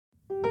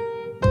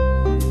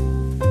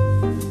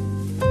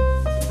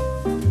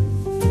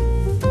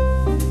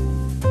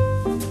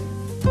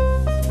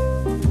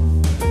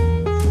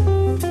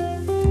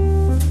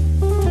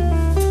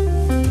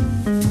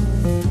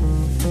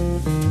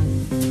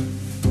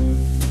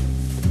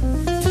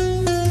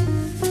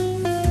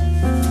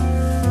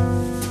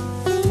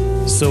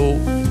So,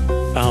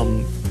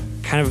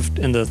 kind of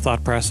in the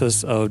thought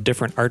process of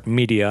different art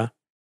media,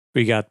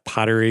 we got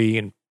pottery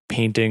and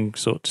painting.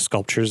 So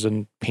sculptures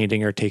and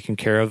painting are taken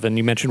care of. And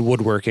you mentioned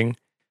woodworking.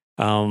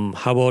 How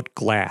about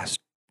glass?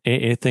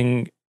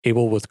 Anything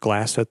able with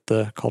glass at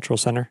the cultural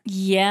center?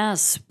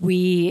 Yes,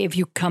 if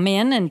you come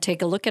in and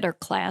take a look at our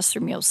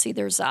classroom, you'll see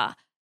there's a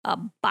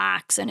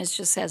box, and it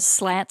just has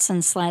slats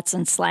and slats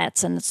and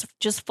slats, and it's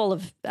just full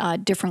of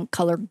different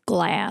colored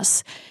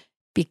glass.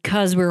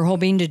 Because we're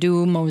hoping to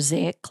do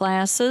mosaic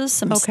classes,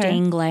 some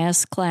stained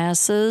glass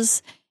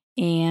classes,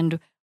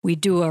 and we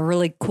do a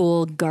really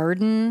cool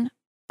garden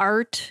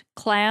art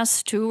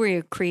class too, where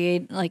you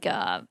create like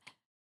a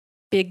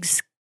big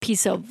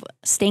piece of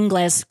stained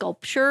glass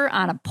sculpture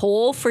on a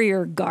pole for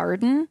your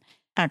garden.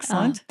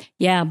 Excellent.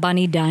 Yeah,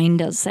 Bonnie Dine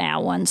does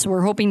that one. So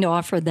we're hoping to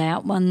offer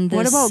that one this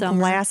What about summer.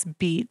 glass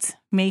beads?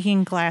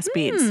 Making glass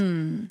beads.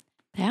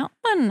 That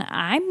one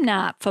I'm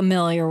not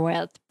familiar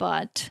with,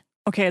 but...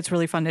 Okay, it's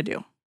really fun to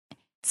do.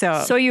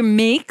 So you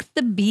make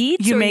the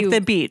beads? You make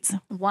the beads.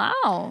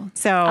 Wow.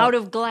 So out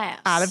of glass.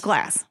 Out of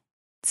glass.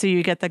 So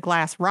you get the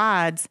glass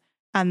rods,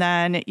 and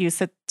then you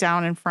sit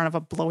down in front of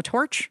a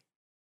blowtorch,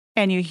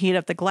 and you heat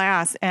up the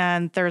glass,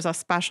 and there's a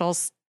special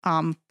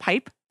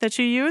pipe that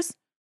you use,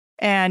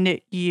 and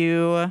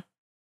you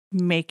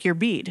make your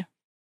bead.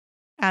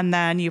 And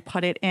then you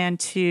put it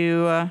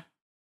into,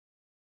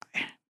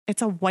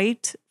 it's a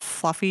white,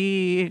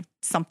 fluffy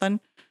something.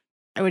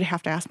 I would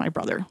have to ask my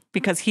brother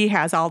because he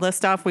has all this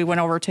stuff. We went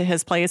over to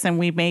his place and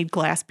we made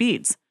glass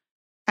beads.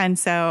 And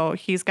so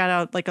he's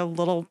got a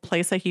little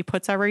place that he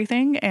puts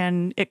everything,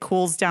 and it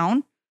cools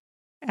down.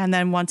 And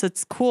then once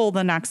it's cool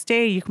the next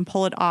day, you can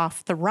pull it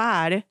off the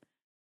rod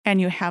and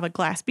you have a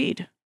glass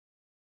bead.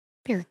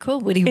 Very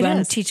cool. Would he run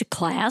and teach a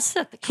class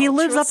at the He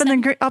lives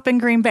up in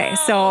Green Bay.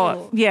 Oh.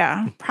 So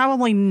yeah,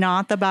 probably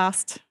not the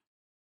best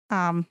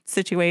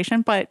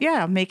situation, but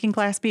yeah, making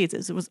glass beads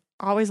it was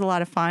always a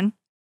lot of fun.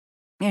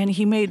 And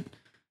he made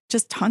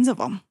just tons of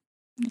them.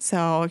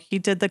 So he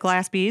did the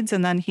glass beads,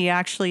 and then he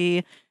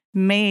actually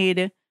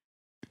made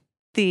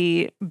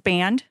the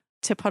band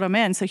to put them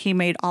in. So he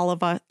made all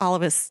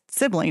of his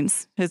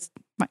siblings,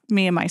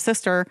 me and my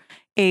sister,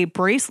 a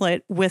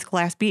bracelet with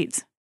glass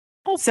beads.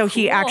 Oh, so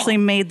he actually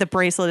made the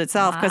bracelet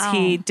itself because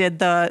he did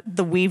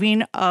the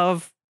weaving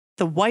of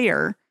the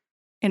wire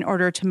in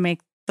order to make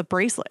the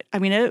bracelet. I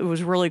mean, it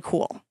was really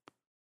cool.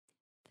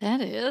 That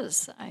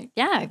is.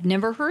 I've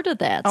never heard of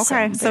that.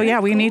 Okay. So yeah,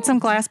 we need some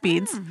glass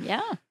beads.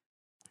 Yeah.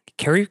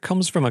 Carrie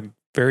comes from a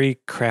very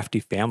crafty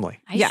family.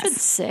 I should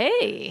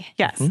say.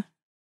 Yes.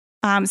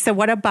 So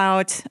what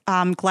about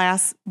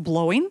glass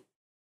blowing?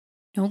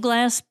 No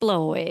glass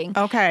blowing.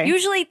 Okay.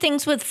 Usually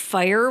things with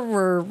fire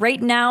we're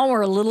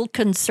a little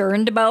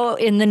concerned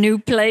about in the new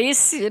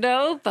place,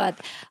 but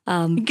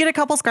you get a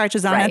couple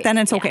scratches on it, then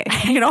it's okay.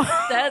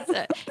 That's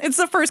it. It's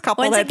the first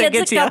couple Once that it they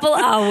gets get a couple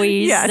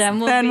owies, yes,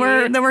 then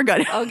we're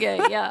good. Okay,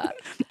 yeah.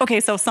 Okay,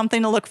 so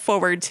something to look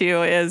forward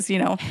to is,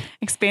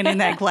 expanding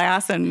that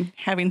glass and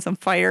having some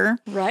fire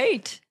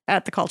right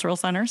at the cultural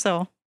center.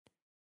 So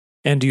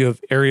and do you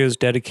have areas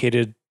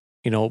dedicated,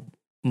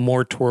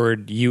 more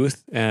toward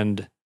youth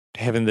and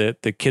having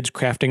the kids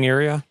crafting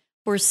area?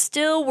 We're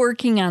still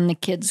working on the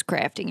kids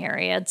crafting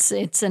area.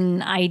 It's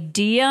an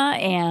idea,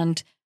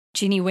 and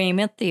Jeannie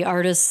Weymouth, the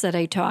artist that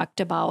I talked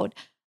about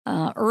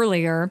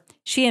earlier,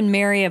 she and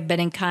Mary have been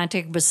in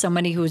contact with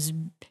somebody who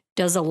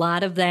does a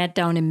lot of that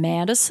down in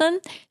Madison.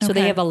 So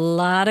they have a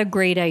lot of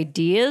great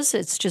ideas.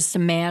 It's just a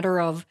matter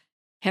of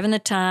having the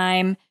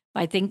time.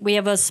 I think we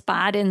have a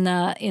spot in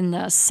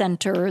the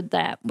center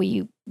that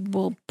we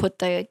will put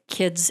the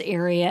kids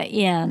area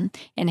in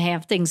and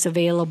have things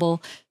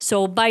available.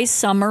 So by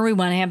summer, we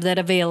want to have that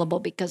available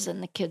because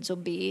then the kids will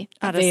be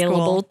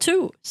available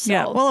too. So,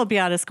 yeah, well, it'll be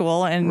out of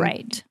school. And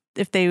right.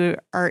 If they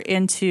are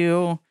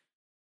into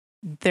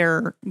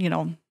their,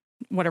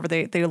 whatever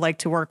they like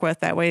to work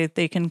with, that way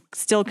they can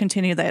still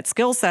continue that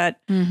skill set.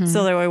 Mm-hmm.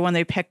 So that way when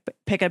they pick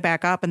it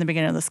back up in the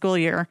beginning of the school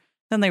year,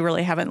 then they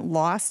really haven't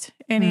lost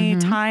any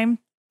time.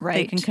 Right.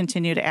 They can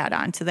continue to add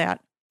on to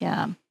that.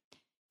 Yeah.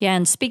 Yeah.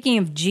 And speaking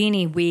of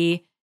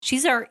Jeannie,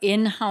 she's our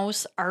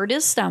in-house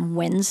artist on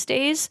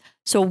Wednesdays.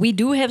 So we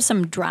do have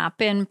some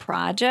drop-in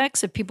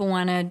projects. If people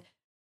want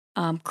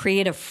to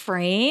create a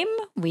frame,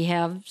 we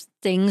have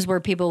things where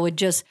people would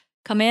just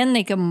come in.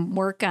 They can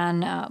work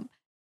on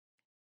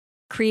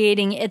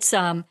creating. It's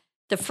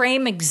the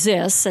frame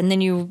exists, and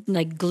then you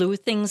glue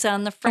things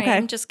on the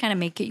frame. Just kind of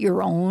make it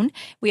your own.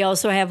 We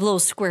also have little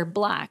square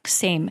blocks,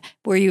 same,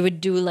 where you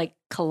would do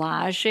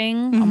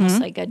collaging, almost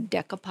like a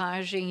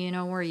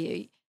decoupaging, where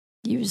you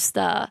use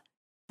what's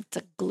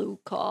the glue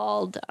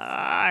called?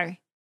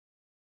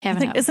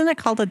 Isn't it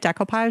called a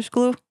decoupage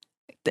glue?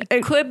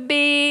 It could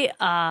be.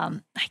 I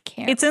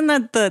can't. It's in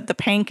the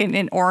pink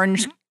and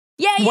orange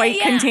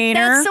white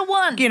container. That's the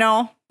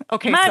one.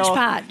 Okay, Mod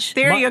Podge.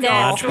 There you go.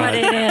 That's what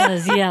it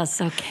is.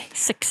 Yes. Okay.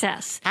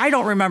 Success. I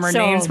don't remember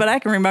names, but I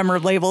can remember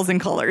labels and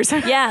colors.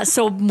 Yeah.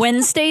 So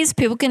Wednesdays,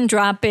 people can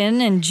drop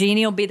in, and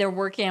Jeannie will be there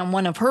working on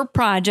one of her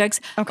projects.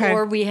 Okay.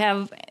 Or we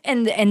have,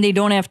 and they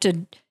don't have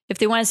to. if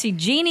they want to see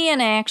Jeannie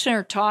in action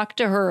or talk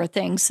to her or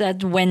things,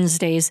 that's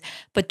Wednesdays.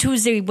 But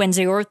Tuesday,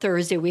 Wednesday, or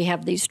Thursday, we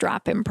have these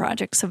drop-in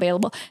projects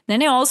available.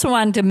 Then I also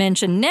wanted to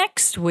mention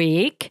next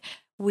week,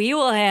 we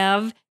will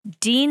have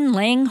Dean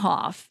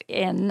Langhoff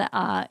in,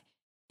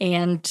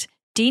 and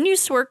Dean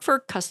used to work for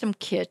Custom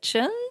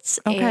Kitchens,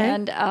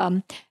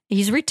 and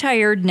he's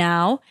retired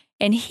now,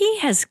 and he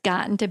has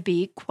gotten to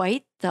be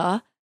quite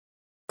the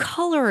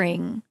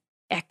coloring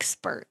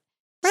expert.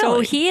 Really?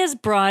 So he has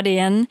brought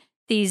in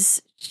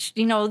these,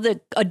 the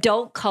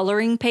adult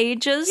coloring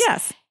pages.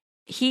 Yes.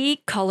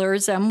 He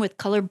colors them with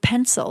colored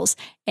pencils,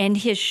 and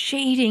his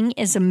shading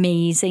is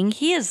amazing.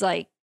 He is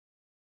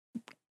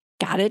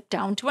got it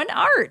down to an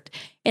art.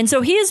 And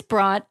so he has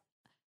brought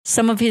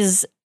some of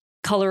his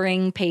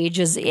coloring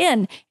pages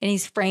in, and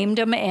he's framed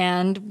them,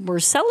 and we're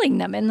selling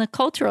them in the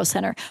Cultural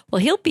Center. Well,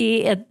 he'll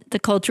be at the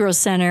Cultural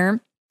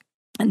Center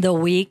the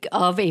week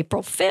of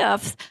April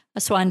 5th,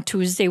 so on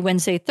Tuesday,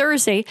 Wednesday,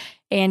 Thursday,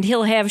 and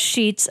he'll have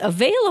sheets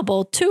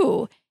available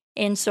too.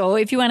 And so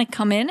if you want to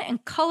come in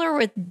and color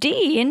with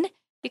Dean,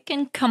 you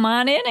can come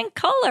on in and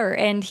color,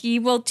 and he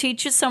will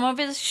teach you some of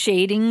his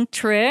shading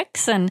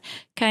tricks and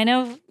kind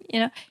of,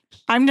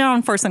 I'm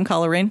down for some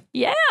coloring.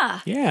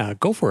 Yeah. Yeah,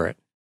 go for it.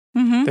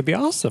 Mm-hmm. That'd be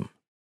awesome.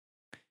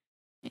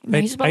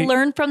 Might as well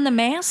learn from the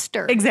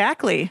master.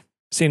 Exactly.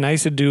 See, and I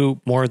used to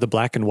do more of the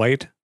black and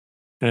white.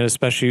 And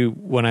especially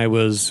when I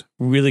was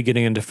really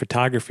getting into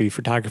photography,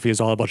 photography is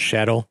all about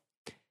shadow.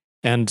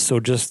 And so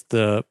just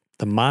the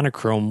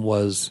monochrome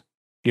was,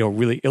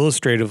 really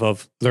illustrative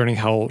of learning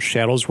how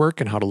shadows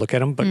work and how to look at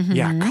them. But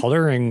yeah,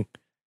 coloring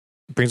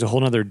brings a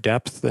whole nother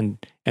depth and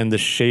the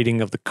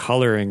shading of the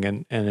coloring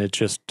and it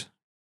just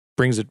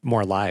brings it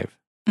more alive.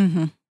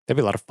 Mm-hmm. That'd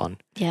be a lot of fun.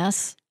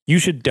 Yes. You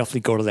should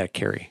definitely go to that,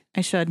 Carrie.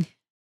 I should.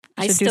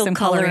 I do still some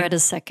color coloring. at a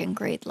second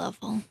grade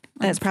level.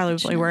 That's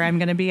probably where I'm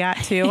going to be at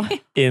too.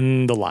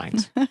 In the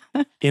lines.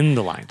 In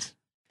the lines.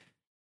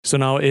 So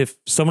now if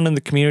someone in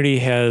the community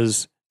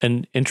has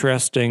an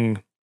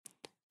interesting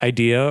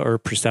idea or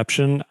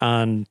perception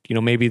on,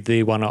 maybe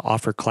they want to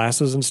offer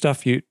classes and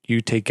stuff, you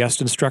take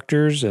guest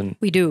instructors and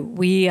We do.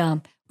 We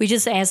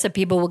just ask that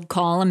people would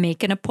call and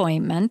make an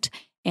appointment,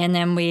 and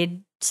then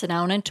we'd sit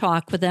down and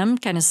talk with them,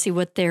 kind of see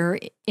what they're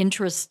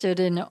interested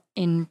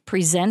in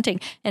presenting.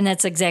 And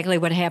that's exactly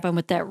what happened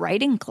with that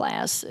writing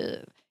class.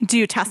 Do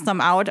you test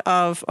them out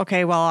of,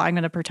 okay, well, I'm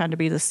going to pretend to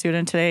be the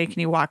student today. Can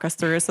you walk us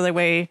through? So that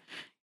way,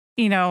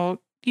 you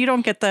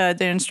don't get the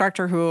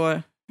instructor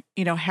who,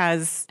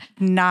 has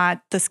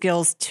not the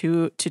skills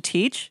to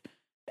teach.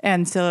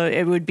 And so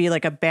it would be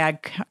like a bad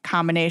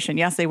combination.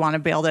 Yes, they want to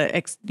be able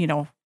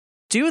to,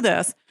 do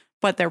this,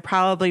 but they're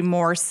probably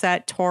more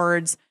set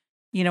towards,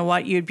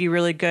 you'd be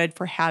really good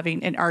for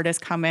having an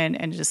artist come in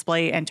and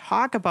display and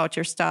talk about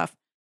your stuff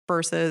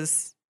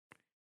versus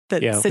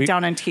sit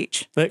down and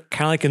teach. But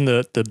kind of like in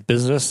the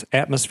business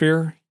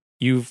atmosphere,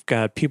 you've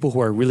got people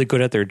who are really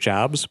good at their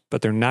jobs,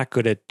 but they're not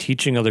good at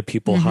teaching other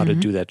people how to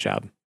do that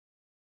job.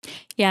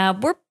 Yeah,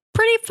 we're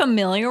pretty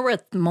familiar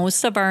with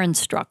most of our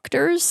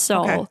instructors.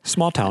 So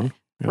Small town.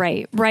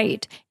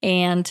 Right.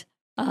 And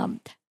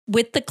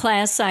with the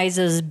class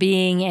sizes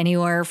being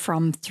anywhere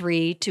from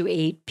 3 to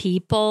 8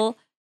 people,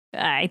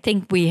 I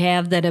think we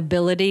have that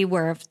ability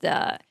where if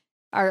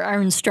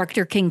our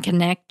instructor can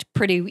connect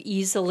pretty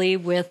easily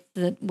with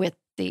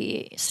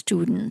the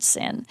students,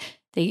 and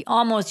they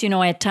almost,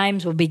 at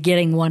times will be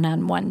getting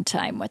one-on-one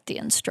time with the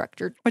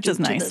instructor, which is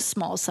nice. To the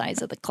small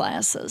size of the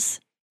classes.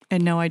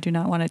 And no, I do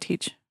not want to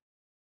teach.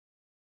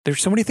 There's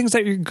so many things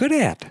that you're good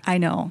at. I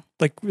know.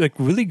 Like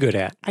really good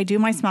at. I do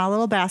my small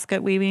little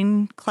basket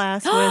weaving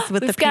class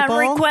with the people. We've got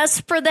requests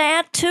for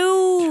that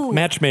too.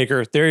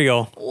 Matchmaker. There you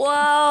go.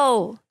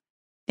 Whoa.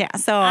 Yeah.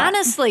 So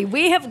honestly,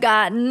 we have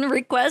gotten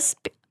requests.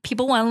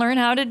 People want to learn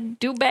how to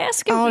do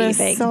basket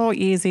weaving. It's so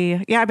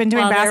easy. Yeah, I've been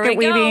doing basket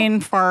weaving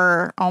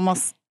for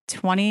almost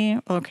 20.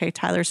 Okay,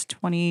 Tyler's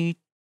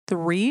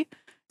 23.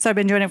 So I've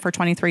been doing it for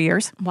 23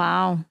 years.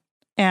 Wow.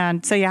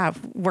 And so, yeah,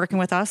 working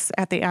with us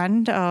at the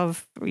end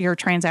of your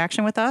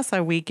transaction with us,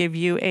 we give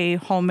you a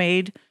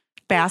homemade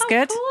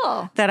basket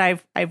that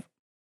I've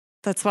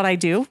that's what I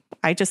do.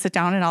 I just sit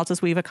down and I'll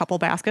just weave a couple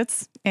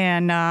baskets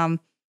and,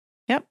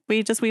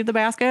 we just weave the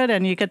basket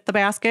and you get the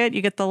basket,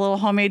 you get the little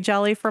homemade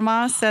jelly from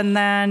us. And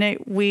then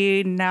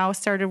we now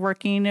started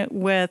working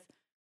with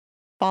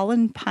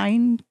Fallen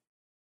Pine.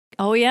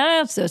 Oh,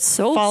 yeah. It's a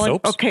soap.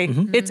 Soaps? Okay.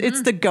 Mm-hmm.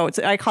 It's the goats.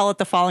 I call it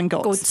the Fallen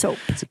Goats. Goat soap.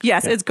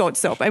 Yes, it's goat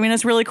soap. I mean,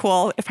 it's really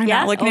cool. If I'm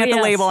not looking at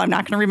the label, I'm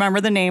not going to remember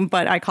the name,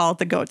 but I call it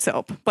the goat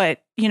soap.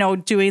 But,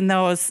 doing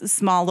those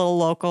small little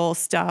local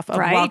stuff of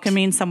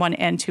welcoming someone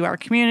into our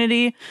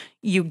community,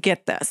 you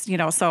get this,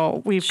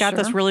 so we've got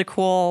this really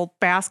cool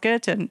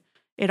basket and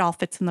it all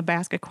fits in the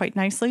basket quite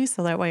nicely.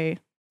 So that way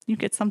you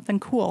get something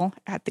cool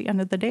at the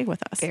end of the day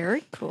with us.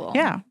 Very cool.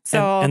 Yeah.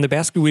 So and the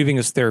basket weaving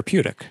is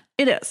therapeutic.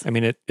 It is. I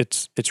mean,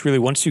 it's really,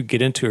 once you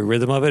get into a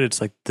rhythm of it, it's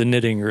like the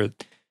knitting or,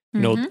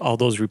 all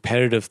those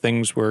repetitive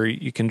things where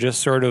you can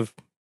just sort of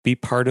be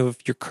part of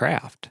your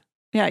craft.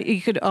 Yeah.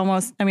 You could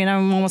almost,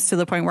 I'm almost to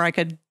the point where I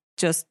could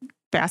just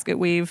basket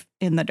weave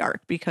in the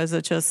dark because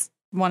it's just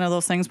one of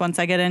those things. Once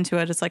I get into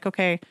it, it's like,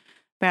 okay,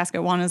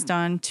 basket 1 is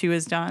done, 2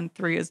 is done,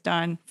 3 is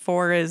done,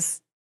 4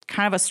 is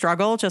kind of a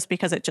struggle just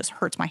because it just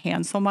hurts my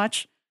hands so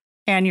much.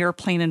 And you're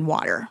playing in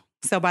water.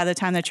 So by the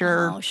time that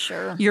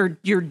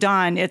you're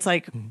done, it's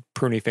like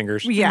pruny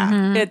fingers.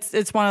 Yeah.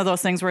 It's one of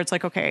those things where it's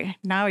like, okay,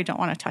 now I don't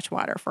want to touch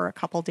water for a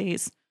couple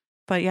days.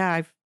 But yeah,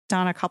 I've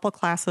done a couple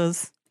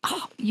classes.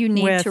 Oh, you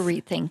need to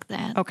rethink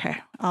that. Okay.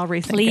 I'll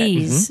rethink it.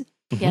 Please.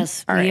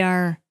 Yes,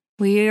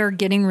 we are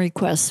getting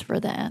requests for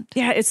that.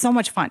 Yeah, it's so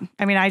much fun.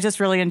 I mean, I just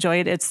really enjoy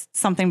it. It's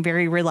something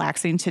very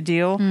relaxing to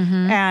do.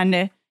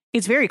 And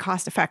it's very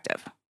cost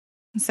effective.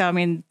 So, I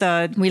mean,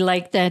 we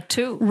like that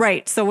too.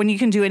 Right. So when you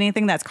can do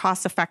anything that's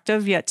cost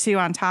effective yet too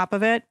on top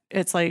of it,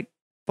 it's like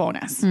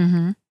bonus.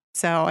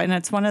 So, and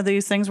it's one of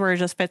these things where it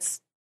just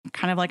fits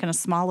kind of like in a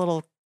small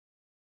little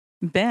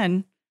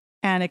bin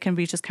and it can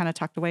be just kind of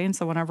tucked away. And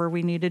so whenever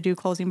we need to do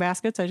closing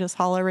baskets, I just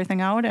haul everything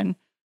out and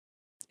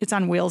it's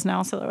on wheels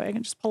now. So that way I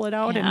can just pull it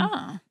out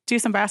and do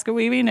some basket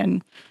weaving.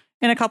 And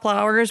in a couple of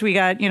hours, we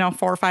got, 4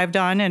 or 5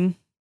 done and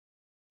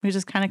we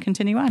just kind of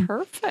continue on.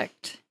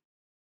 Perfect.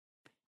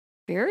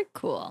 Very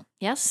cool.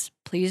 Yes,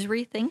 please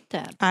rethink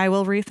that. I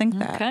will rethink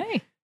that.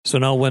 Okay. So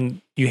now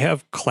when you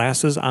have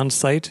classes on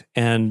site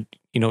and,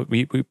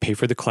 we pay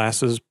for the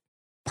classes,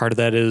 part of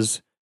that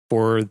is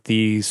for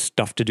the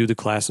stuff to do the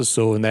classes.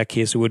 So in that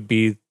case, it would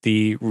be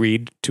the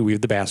reed to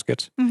weave the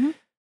baskets.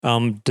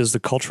 Does the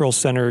cultural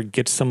center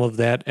get some of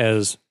that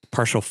as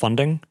partial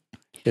funding?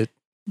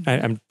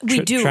 I'm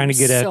trying to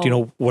get at,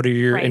 what are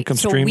your income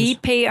streams? So we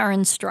pay our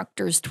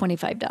instructors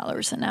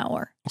 $25 an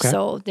hour. Okay.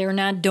 So they're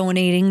not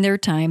donating their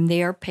time.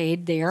 They are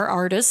paid. They are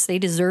artists. They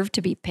deserve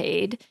to be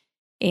paid.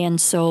 And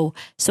so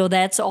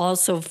that's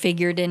also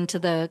figured into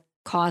the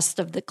cost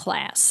of the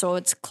class. So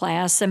it's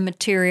class and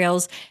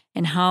materials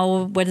and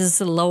what is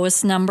the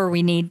lowest number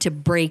we need to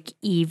break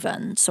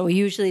even. So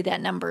usually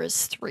that number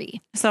is 3.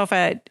 So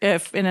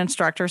if an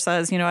instructor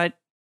says, I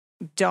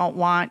don't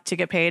want to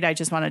get paid, I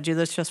just want to do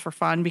this just for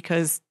fun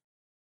because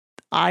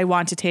I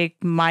want to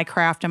take my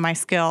craft and my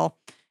skill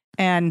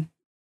and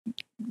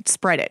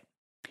spread it.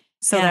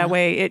 So that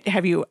way,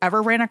 have you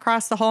ever ran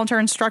across the whole entire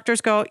instructors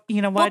go,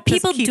 you know what? Well,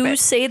 people do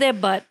say that,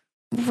 but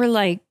we're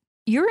like,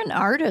 you're an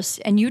artist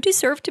and you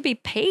deserve to be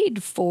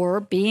paid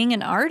for being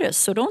an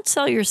artist. So don't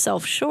sell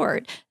yourself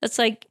short. That's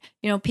like,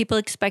 people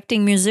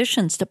expecting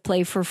musicians to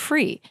play for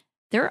free.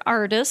 They're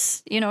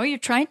artists. You're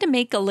trying to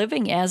make a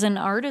living as an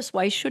artist.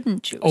 Why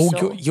shouldn't you?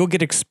 Oh, you'll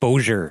get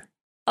exposure.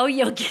 Oh,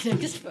 you'll get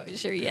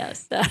exposure.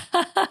 Yes.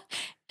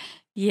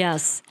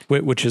 Yes.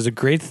 Which is a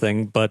great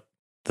thing, but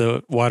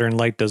the Water and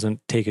Light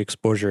doesn't take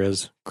exposure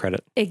as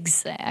credit.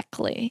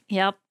 Exactly.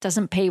 Yep.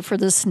 Doesn't pay for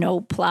the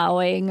snow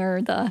plowing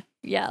or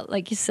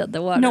like you said,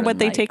 the water. No, but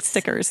they take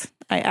stickers.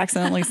 I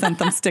accidentally sent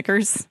them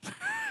stickers.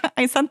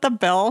 I sent the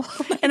bill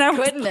and I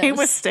was playing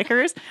with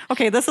stickers.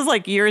 Okay, this is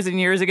like years and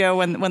years ago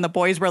when the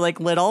boys were like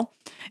little.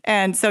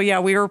 And so,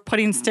 we were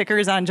putting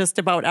stickers on just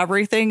about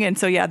everything. And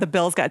so, the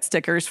bills got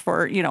stickers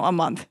for, a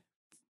month,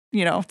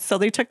 so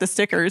they took the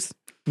stickers.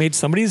 Made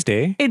somebody's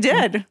day. It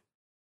did.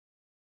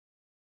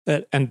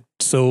 And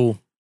so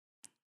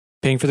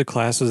paying for the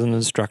classes and the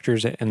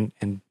instructors,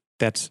 and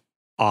that's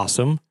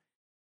awesome.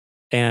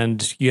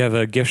 And you have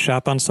a gift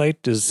shop on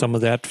site. Is some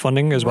of that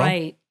funding as well?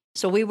 Right.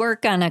 So we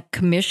work on a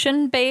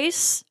commission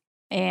base.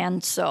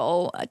 And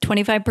so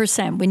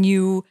 25%, when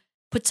you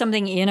put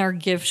something in our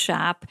gift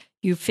shop,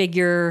 you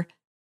figure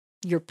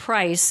your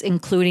price,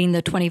 including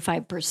the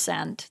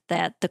 25%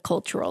 that the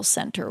cultural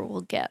center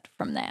will get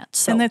from that.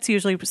 So, and that's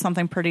usually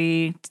something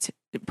pretty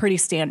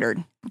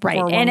standard. Right.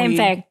 And in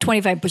fact,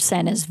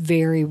 25% is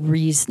very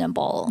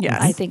reasonable. Yes.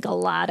 I think a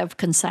lot of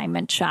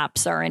consignment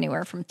shops are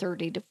anywhere from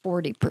 30 to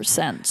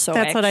 40%. So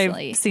that's what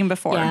I've seen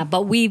before. Yeah.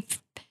 But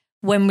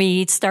when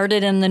we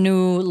started in the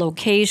new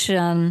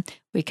location,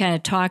 we kind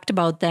of talked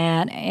about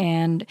that.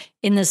 And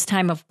in this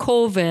time of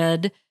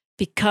COVID,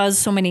 because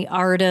so many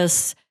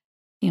artists,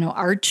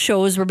 art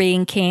shows were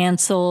being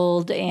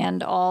canceled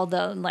and all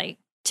the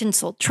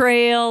Tinsel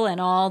Trail and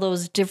all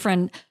those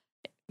different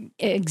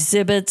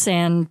exhibits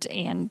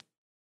and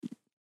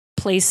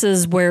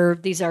places where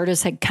these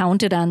artists had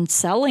counted on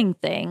selling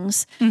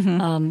things.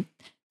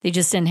 They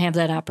just didn't have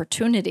that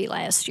opportunity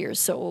last year.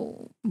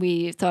 So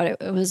we thought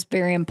it was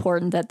very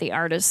important that the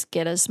artists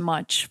get as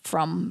much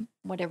from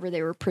whatever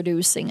they were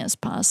producing as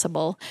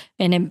possible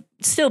and it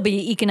still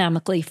be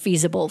economically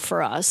feasible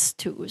for us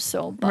too.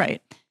 So,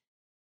 right.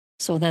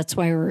 So that's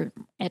why we're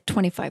at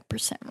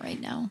 25%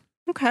 right now.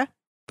 Okay.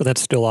 But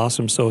that's still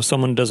awesome. So if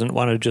someone doesn't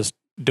want to just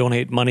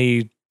donate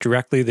money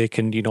directly, they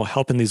can,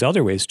 help in these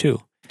other ways too.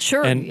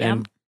 Sure.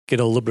 And get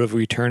a little bit of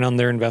return on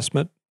their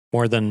investment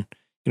more than,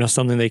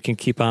 something they can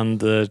keep on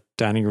the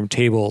dining room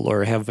table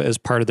or have as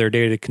part of their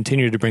day to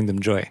continue to bring them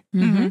joy.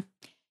 Mm-hmm.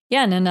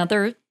 Yeah. And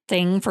another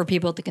thing for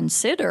people to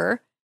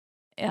consider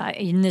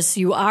in this,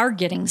 you are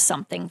getting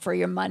something for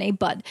your money,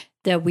 but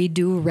that we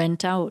do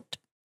rent out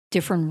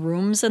different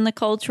rooms in the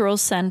cultural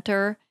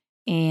center.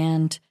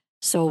 And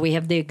so we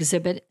have the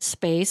exhibit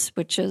space,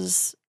 which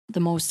is the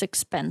most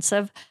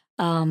expensive.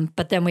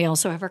 But then we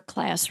also have our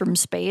classroom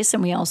space,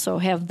 and we also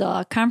have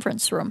the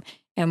conference room.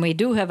 And we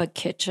do have a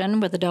kitchen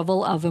with a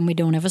double oven. We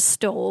don't have a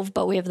stove,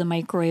 but we have the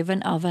microwave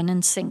and oven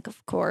and sink,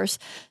 of course.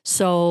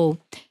 So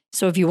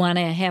if you want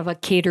to have a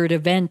catered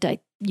event,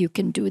 you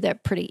can do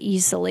that pretty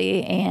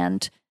easily.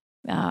 And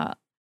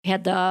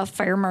had the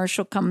fire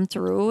marshal come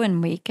through,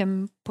 and we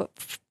can put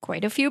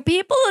quite a few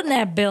people in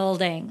that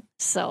building.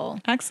 So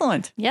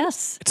Excellent.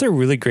 yes, It's a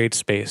really great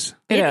space.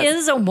 it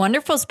is a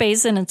wonderful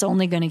space, and it's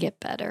only going to get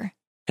better.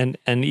 And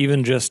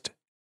even just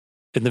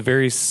in the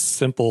very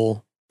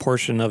simple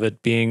portion of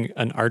it being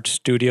an art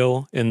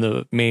studio in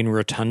the main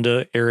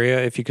rotunda area,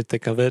 if you could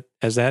think of it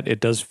as that, it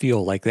does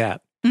feel like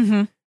that.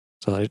 Mm-hmm.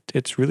 So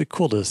it's really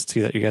cool to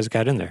see that you guys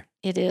got in there.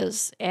 It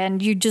is.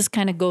 And you just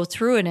kind of go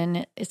through it,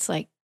 and it's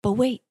like, but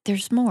wait,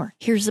 there's more.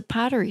 Here's a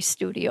pottery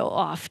studio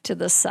off to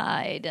the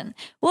side. And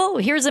whoa,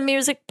 here's a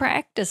music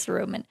practice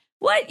room. And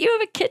what? You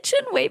have a kitchen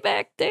way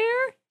back there?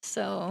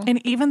 So,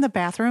 And even the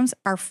bathrooms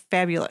are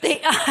fabulous.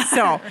 they are.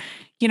 So,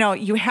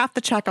 you have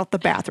to check out the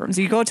bathrooms.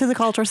 You go to the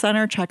cultural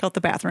center, check out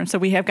the bathroom. So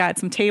we have got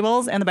some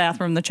tables and the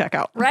bathroom to check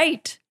out.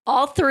 Right.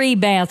 All 3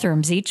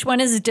 bathrooms. Each one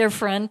is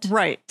different.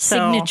 Right.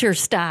 Signature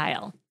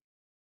style.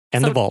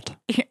 And So- the vault.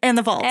 And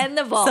the vault. And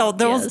the vault, So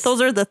those yes.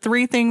 those are the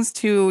 3 things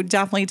to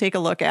definitely take a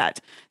look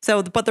at.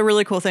 So, but the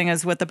really cool thing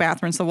is with the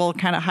bathroom. So we'll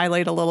kind of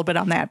highlight a little bit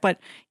on that. But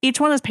each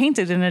one is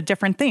painted in a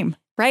different theme.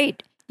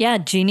 Right. Yeah,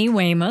 Jeannie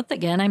Weymouth.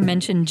 Again, I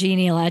mentioned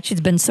Jeannie a lot.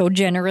 She's been so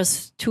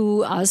generous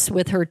to us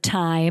with her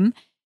time.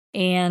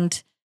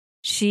 And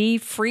she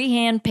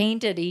freehand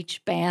painted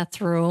each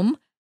bathroom.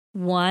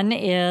 One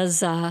is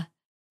the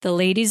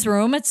ladies'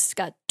 room. It's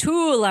got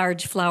 2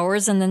 large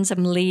flowers and then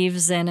some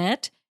leaves in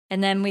it.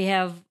 And then we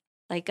have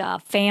like a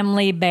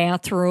family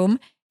bathroom,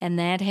 and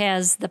that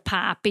has the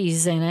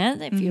poppies in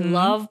it. If you Mhm.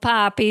 love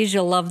poppies,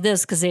 you'll love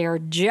this because they are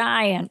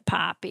giant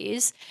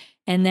poppies.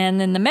 And then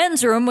in the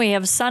men's room, we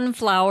have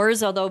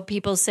sunflowers, although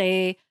people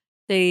say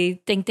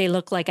they think they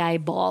look like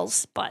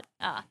eyeballs, but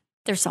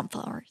they're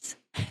sunflowers.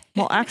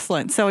 Well,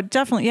 excellent. So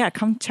definitely,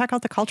 come check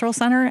out the cultural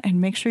center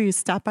and make sure you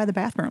stop by the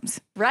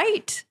bathrooms.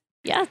 Right.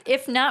 Yeah,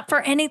 if not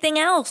for anything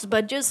else,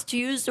 but just to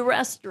use the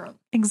restroom.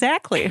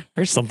 Exactly.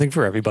 There's something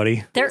for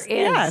everybody. There is.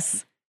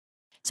 Yes.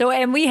 So,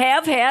 and we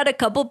have had a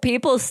couple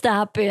people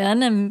stop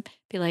in and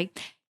be like,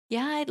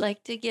 yeah, I'd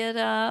like to get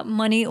a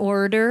money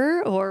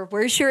order, or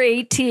where's your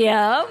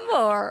ATM,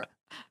 or,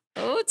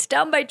 oh, it's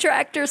down by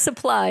Tractor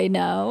Supply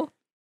now.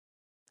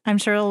 I'm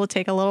sure it will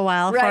take a little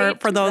while Right,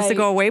 for those to right.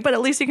 go away, but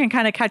at least you can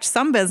kind of catch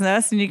some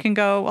business and you can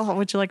go, well,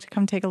 would you like to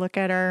come take a look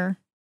at our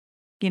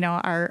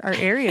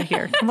area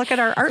here? Come look at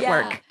our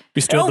artwork. Yeah.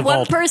 We still have the One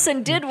vault.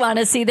 person did want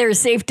to see their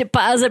safe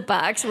deposit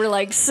box. We're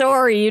like,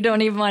 sorry, you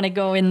don't even want to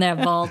go in that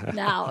vault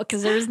now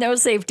because there's no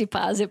safe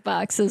deposit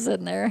boxes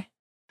in there.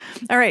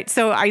 All right.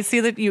 So I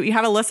see that you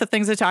have a list of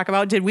things to talk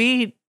about. Did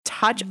we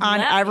touch on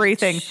Let me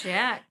everything?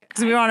 check.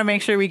 Because we want to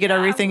make sure we get Yeah,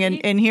 everything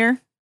in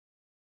here.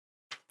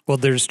 Well,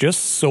 there's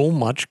just so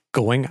much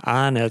going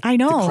on at I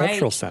know. the Right.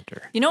 cultural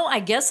center. You know, I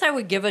guess I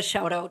would give a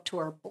shout out to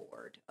our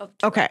board of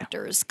Okay.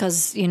 directors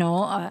because,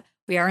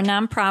 we are a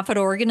nonprofit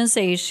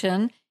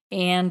organization,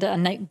 and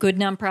a good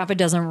nonprofit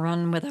doesn't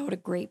run without a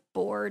great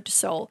board.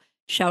 So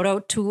shout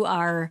out to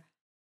our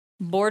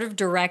board of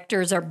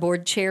directors. Our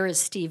board chair is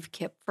Steve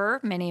Kipfer.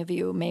 Many of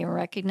you may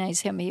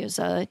recognize him. He was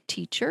a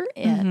teacher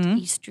at Mhm.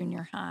 East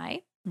Junior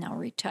High, now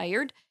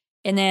retired.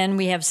 And then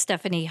we have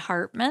Stephanie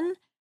Hartman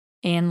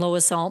and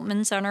Lois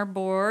Altman's on our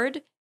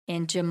board,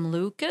 and Jim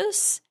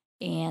Lucas,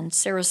 and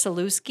Sarah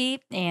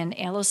Saluski, and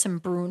Allison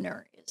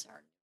Bruner is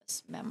our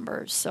newest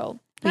member. So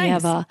we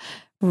have Nice. a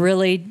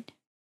really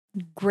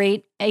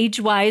great,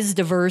 age-wise,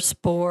 diverse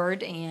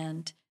board,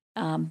 and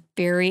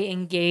very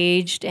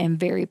engaged and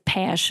very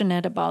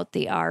passionate about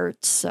the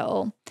arts.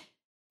 So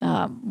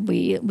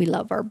we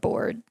love our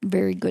board.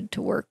 Very good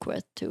to work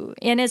with too.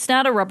 And it's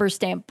not a rubber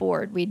stamp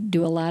board. We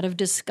do a lot of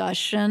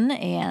discussion,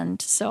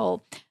 and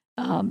so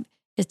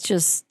it's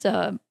just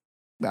a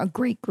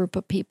great group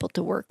of people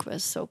to work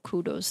with. So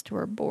kudos to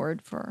our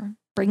board for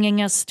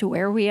bringing us to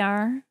where we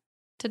are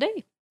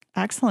today.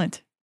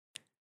 Excellent.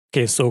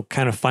 Okay, so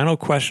kind of final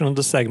question of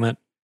the segment.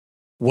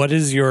 What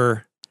is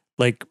your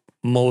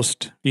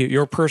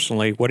you're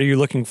personally, what are you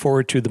looking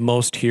forward to the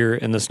most here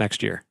in this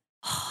next year?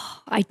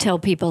 I tell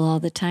people all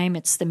the time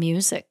it's the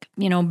music.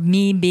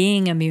 Me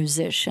being a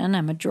musician,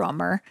 I'm a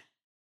drummer.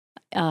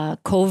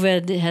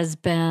 COVID has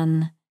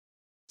been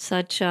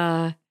such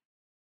a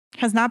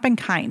Has not been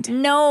kind.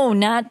 no,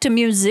 not to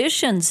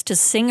musicians, to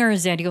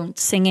singers. I don't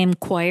sing in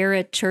choir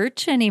at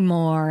church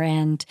anymore.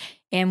 And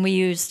we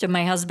used to,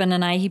 my husband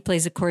and I, he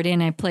plays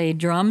accordion, I play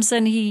drums,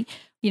 and we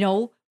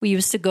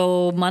used to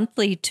go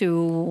monthly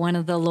to one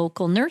of the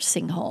local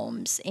nursing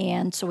homes.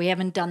 And so we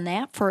haven't done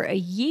that for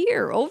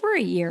over a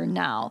year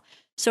now.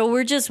 So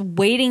we're just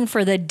waiting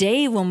for the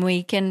day when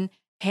we can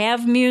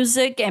have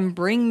music and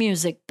bring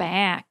music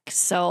back.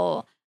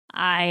 So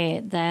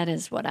that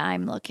is what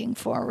I'm looking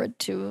forward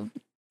to.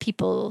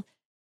 People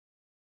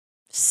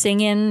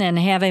singing and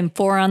having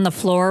Four on the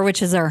Floor,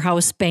 which is our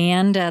house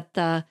band at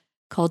the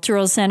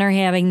Cultural Center,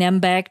 having them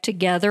back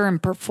together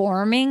and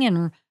performing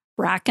and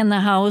rocking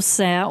the house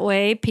that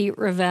way. Pete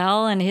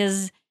Ravel and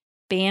his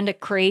band of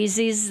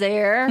crazies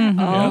there. Oh,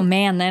 Yeah.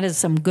 man, that is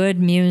some good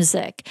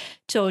music.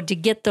 So to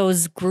get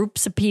those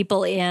groups of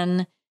people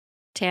in,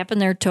 tapping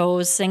their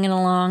toes, singing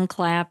along,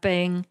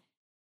 clapping,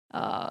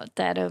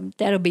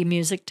 that'll be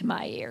music to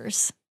my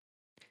ears.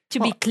 To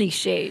be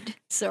cliched.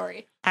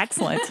 Sorry.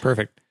 Excellent.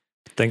 Perfect.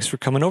 Thanks for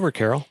coming over,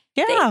 Carol.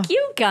 Yeah. Thank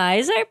you,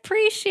 guys. I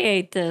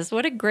appreciate this.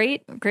 What a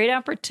great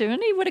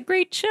opportunity. What a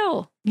great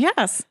show.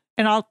 Yes.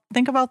 And I'll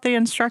think about the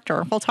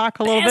instructor. We'll talk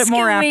a little bit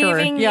more Basket afterward.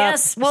 weaving, Yeah.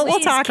 yes, We'll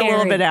please, talk a little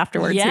Carrie. bit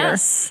afterwards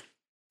Yes.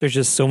 There's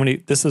just so many.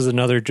 This is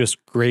another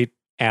just great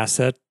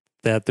asset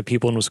that the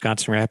people in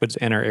Wisconsin Rapids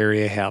and our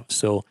area have.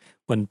 So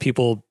when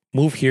people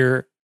move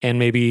here and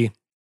maybe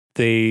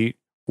they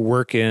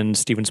work in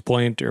Stevens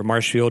Point or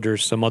Marshfield or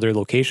some other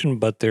location,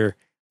 but they're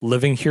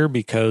living here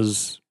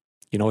because,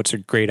 it's a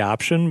great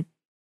option.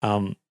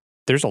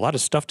 There's a lot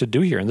of stuff to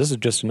do here. And this is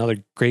just another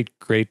great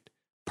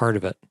part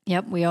of it.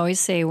 Yep. We always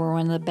say we're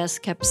one of the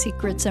best kept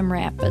secrets in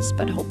Rapids,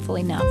 but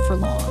hopefully not for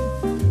long.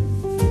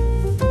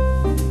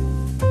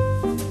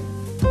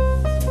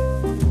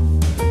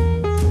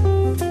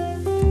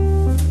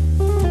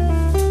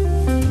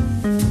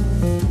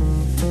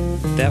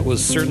 That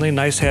was certainly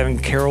nice having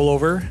Carol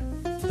over,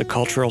 the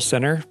Cultural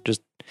Center.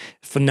 Just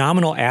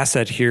phenomenal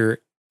asset here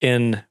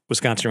in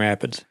Wisconsin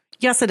Rapids.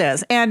 Yes, it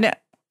is. And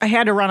I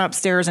had to run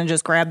upstairs and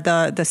just grab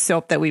the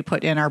soap that we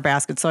put in our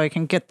basket so I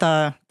can get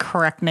the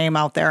correct name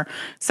out there.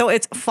 So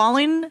it's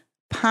Fallen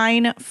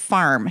Pine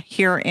Farm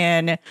here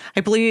in,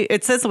 I believe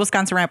it says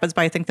Wisconsin Rapids,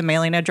 but I think the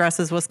mailing address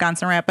is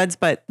Wisconsin Rapids,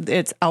 but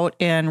it's out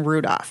in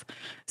Rudolph.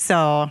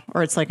 So,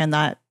 or it's like in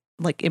that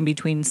in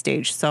between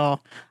stage. So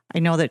I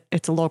know that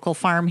it's a local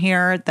farm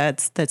here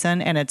that's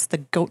in, and it's the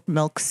goat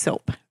milk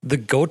soap. The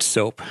goat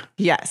soap.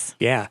 Yes.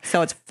 Yeah.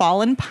 So it's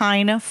Fallen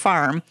Pine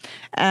Farm.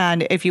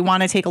 And if you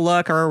want to take a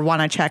look or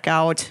want to check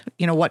out,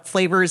 what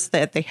flavors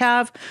that they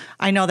have,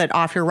 I know that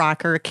Off Your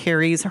Rocker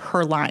carries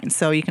her line.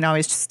 So you can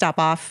always just stop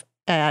off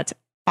at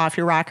Off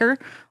Your Rocker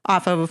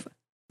off of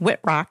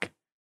Whitrock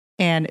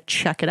and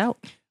check it out.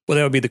 Well,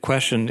 that would be the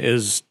question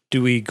is,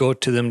 do we go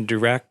to them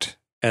direct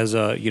as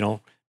a,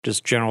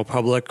 just general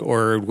public,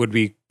 or would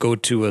we go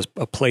to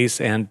a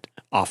place and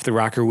Off the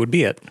Rocker would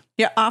be it?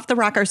 Yeah, Off the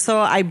Rocker. So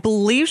I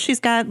believe she's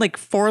got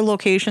 4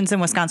 locations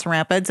in Wisconsin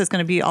Rapids. It's going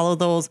to be all of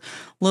those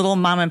little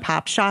mom and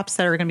pop shops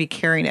that are going to be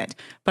carrying it.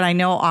 But I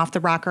know Off the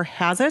Rocker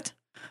has it.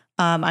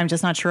 I'm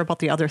just not sure about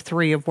the other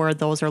 3 of where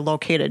those are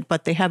located.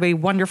 But they have a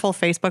wonderful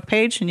Facebook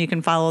page, and you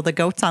can follow the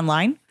goats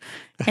online,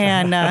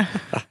 and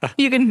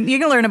you can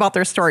learn about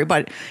their story.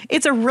 But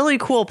it's a really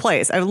cool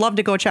place. I would love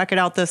to go check it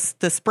out this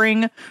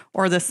spring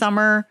or the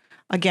summer.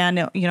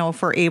 Again,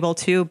 if we're able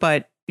to.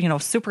 But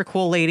super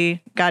cool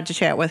lady. Got to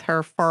chat with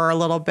her for a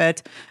little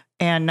bit,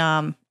 and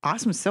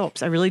awesome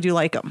soaps. I really do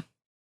like them.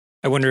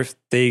 I wonder if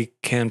they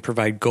can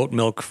provide goat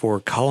milk for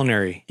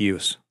culinary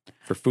use,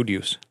 for food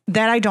use.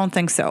 That I don't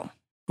think so.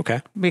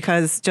 Okay.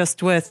 Because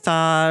just with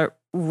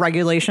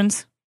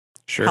regulations,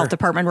 Sure. health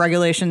department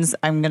regulations,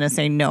 I'm going to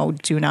say no,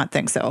 do not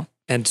think so.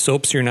 And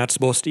soaps, you're not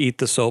supposed to eat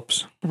the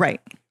soaps, Right.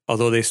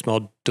 although they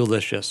smell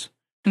delicious.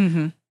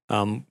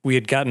 Mm-hmm. We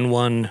had gotten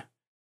one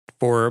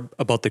for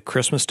about the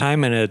Christmas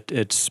time, and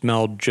it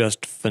smelled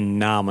just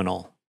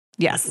phenomenal.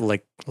 Yes.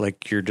 Like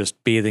you're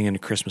just bathing in a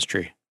Christmas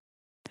tree.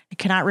 I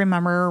cannot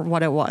remember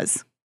what it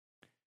was.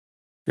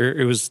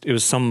 It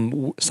was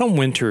some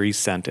wintry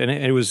scent, and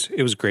it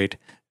was great.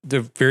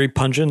 They're very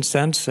pungent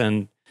scents,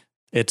 and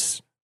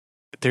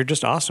they're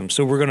just awesome.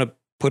 So we're gonna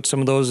put some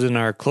of those in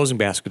our closing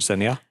baskets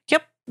then, yeah?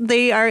 Yep.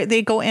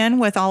 They go in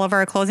with all of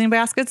our closing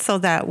baskets. So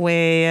that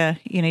way,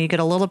 you get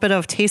a little bit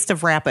of taste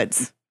of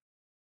Rapids.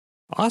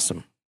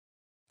 Awesome.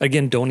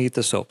 Again, don't eat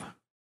the soap.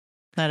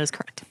 That is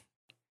correct.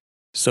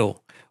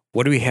 So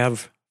what do we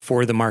have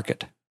for the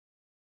market?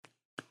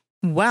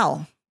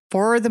 Well,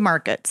 for the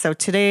market. So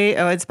today,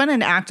 it's been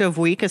an active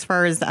week as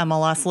far as the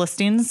MLS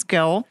listings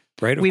go.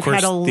 Right. Of We've course,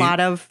 had a lot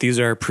of. These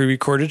are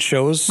pre-recorded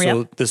shows. So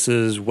Yep. This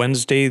is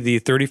Wednesday, the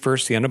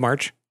 31st, the end of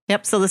March.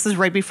 Yep. So this is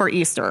right before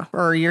Easter,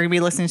 or you're going to be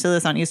listening to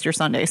this on Easter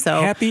Sunday.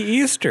 So Happy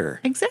Easter.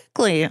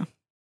 exactly.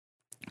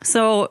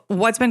 So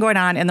what's been going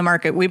on in the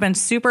market? We've been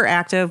super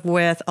active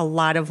with a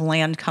lot of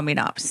land coming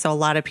up. So a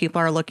lot of people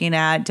are looking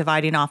at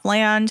dividing off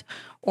land,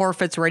 or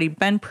if it's already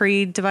been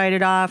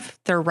pre-divided off,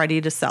 they're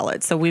ready to sell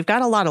it. So we've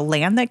got a lot of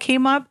land that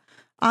came up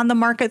on the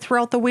market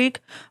throughout the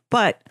week.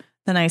 But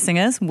the nice thing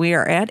is we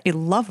are at a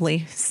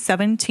lovely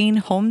 17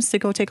 homes to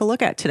go take a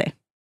look at today.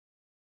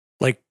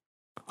 Like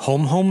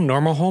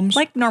normal homes?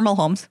 Like normal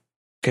homes.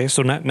 Okay,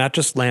 so not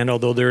just land,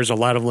 although there's a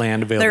lot of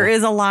land available. There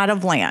is a lot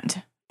of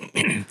land.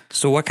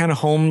 So what kind of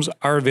homes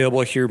are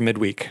available here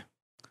midweek?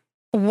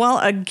 Well,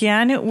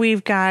 again,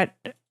 we've got,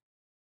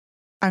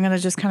 I'm going to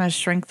just kind of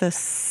shrink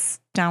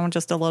this down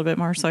just a little bit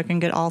more so I can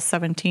get all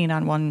 17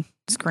 on one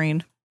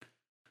screen.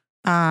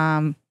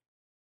 So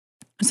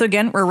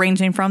again, we're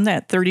ranging from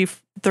that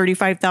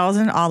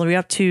 35,000 all the way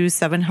up to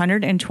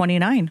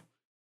 729.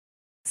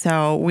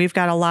 So we've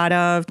got a lot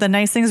of the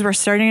nice things. We're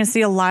starting to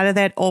see a lot of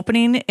that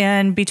opening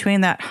in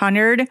between that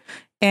 100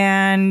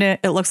 and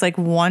it looks like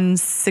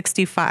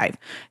 165.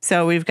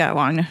 So we've got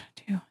 1,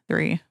 2,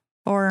 3,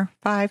 4,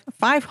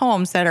 5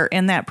 homes that are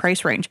in that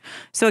price range.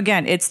 So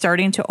again, it's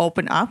starting to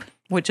open up,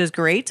 which is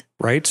great.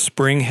 Right?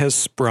 Spring has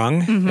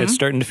sprung. It's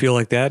starting to feel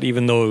like that,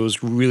 even though it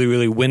was really,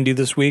 really windy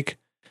this week.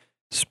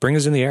 Spring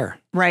is in the air.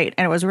 Right.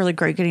 And it was really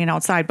great getting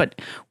outside. But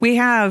we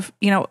have,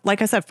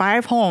 like I said,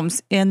 5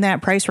 homes in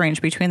that price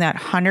range between that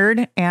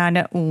 100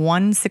 and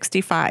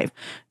 165.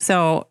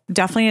 So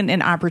definitely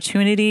an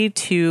opportunity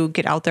to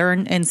get out there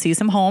and see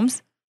some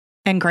homes.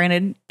 And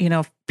granted,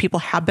 people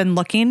have been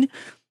looking.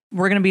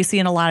 We're going to be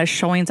seeing a lot of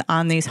showings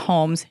on these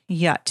homes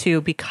yet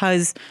too,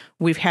 because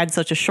we've had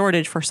such a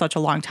shortage for such a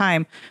long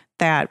time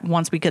that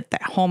once we get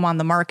that home on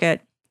the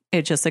market,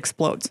 it just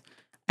explodes.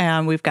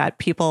 And we've got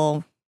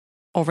people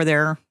over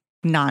there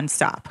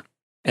nonstop.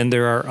 And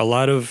there are a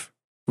lot of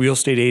real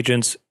estate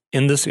agents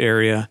in this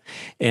area,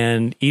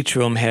 and each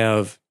of them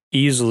have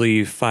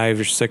easily 5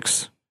 or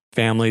 6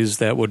 families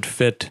that would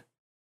fit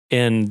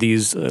in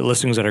these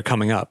listings that are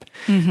coming up.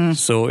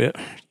 So,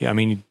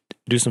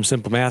 do some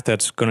simple math.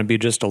 That's going to be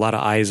just a lot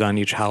of eyes on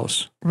each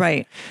house.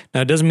 Right.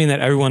 Now, it doesn't mean that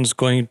everyone's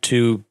going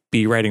to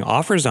be writing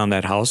offers on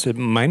that house. It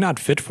might not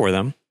fit for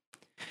them,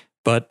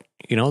 but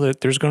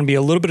there's going to be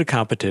a little bit of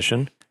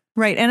competition.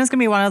 Right. And it's going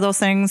to be one of those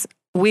things.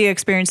 We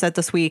experienced that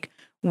this week.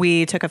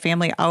 We took a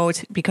family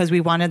out because we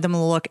wanted them to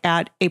look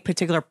at a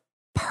particular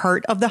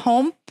part of the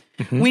home.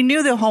 We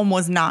knew the home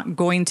was not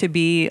going to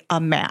be a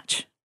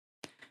match,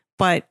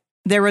 but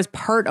there was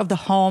part of the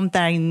home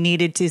that I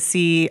needed to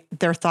see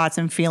their thoughts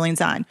and feelings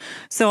on.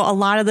 So a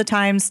lot of the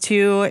times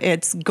too,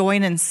 it's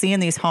going and seeing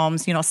these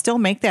homes, still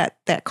make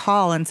that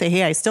call and say,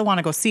 hey, I still want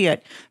to go see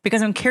it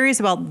because I'm curious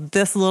about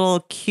this little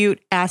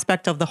cute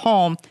aspect of the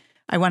home.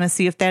 I want to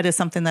see if that is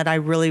something that I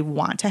really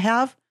want to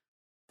have.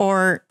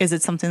 Or is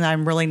it something that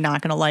I'm really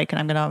not going to like and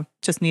I'm going to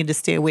just need to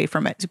stay away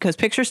from it? Because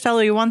pictures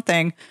tell you one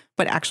thing,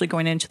 but actually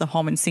going into the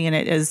home and seeing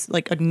it is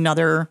like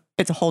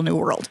it's a whole new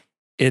world.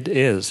 It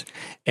is.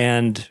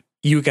 And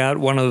you got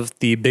one of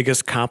the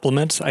biggest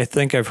compliments I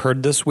think I've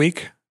heard this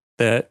week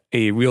that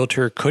a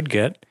realtor could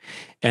get.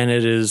 And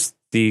it is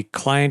the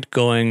client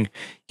going,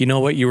 you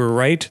know what, you were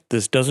right.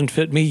 This doesn't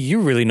fit me.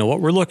 You really know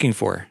what we're looking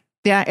for.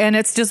 Yeah. And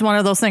it's just one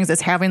of those things.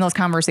 It's having those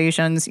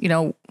conversations.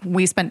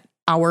 We spent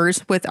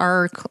hours with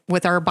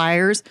our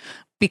buyers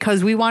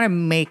because we want to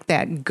make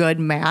that good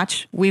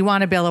match. We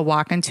want to be able to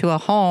walk into a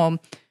home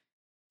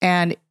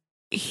and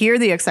hear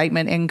the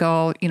excitement and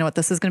go, you know what,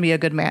 this is going to be a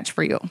good match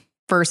for you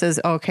versus,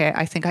 okay,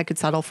 I think I could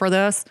settle for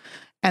this.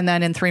 And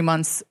then in 3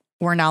 months,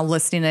 we're now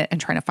listing it and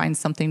trying to find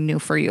something new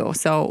for you.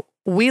 So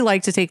we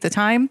like to take the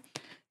time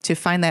to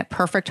find that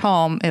perfect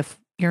home. If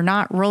you're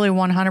not really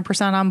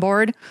 100% on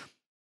board,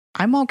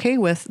 I'm okay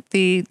with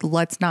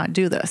let's not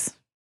do this.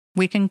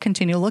 We can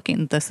continue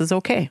looking. This is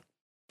okay.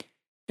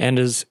 And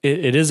it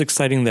is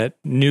exciting that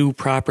new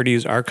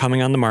properties are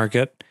coming on the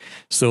market.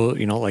 So,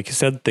 like you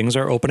said, things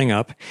are opening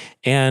up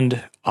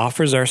and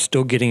offers are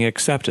still getting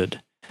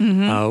accepted.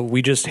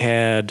 We just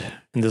had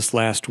in this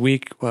last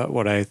week,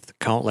 what I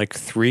count like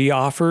 3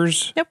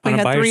 offers. Yep, we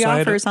had 3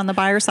 offers on the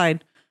buyer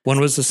side. One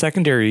was the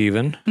secondary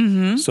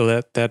even.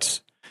 So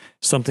that's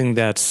something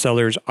that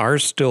sellers are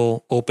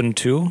still open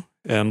to.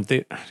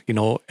 They,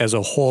 as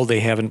a whole, they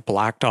haven't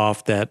blocked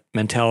off that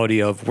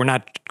mentality of we're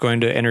not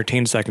going to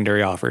entertain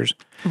secondary offers.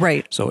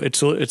 Right. So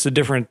it's a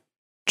different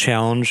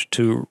challenge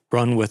to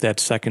run with that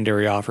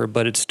secondary offer,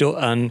 but it's still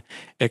an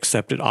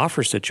accepted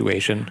offer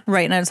situation.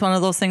 Right. And it's one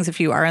of those things,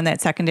 if you are in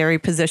that secondary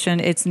position,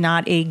 it's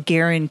not a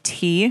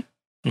guarantee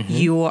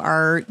you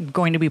are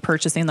going to be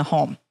purchasing the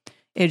home.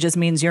 It just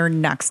means you're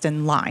next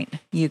in line.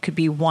 You could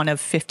be one of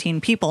 15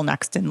 people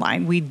next in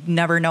line. We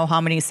never know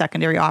how many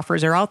secondary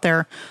offers are out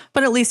there,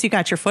 but at least you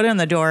got your foot in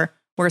the door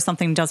where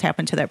something does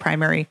happen to that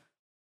primary.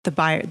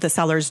 The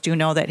sellers do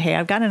know that, hey,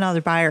 I've got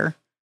another buyer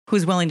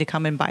who's willing to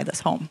come and buy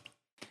this home.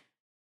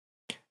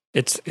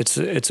 It's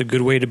a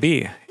good way to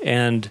be.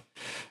 And,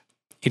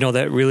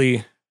 that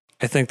really,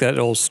 I think that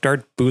it'll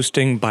start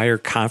boosting buyer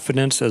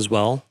confidence as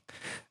well.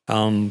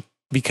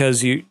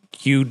 Because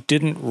you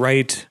didn't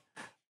write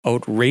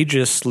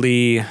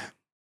outrageously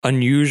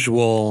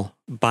unusual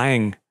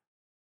buying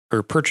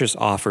or purchase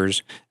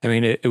offers. I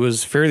mean, it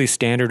was fairly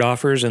standard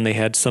offers and they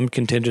had some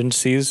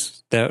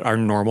contingencies that are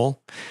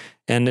normal.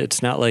 And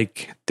it's not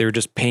like they're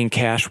just paying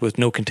cash with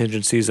no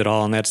contingencies at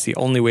all. And that's the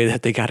only way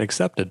that they got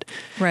accepted.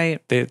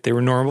 Right. They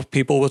were normal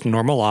people with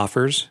normal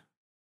offers.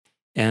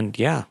 And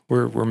yeah,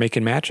 we're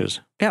making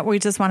matches. Yeah, we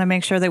just want to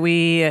make sure that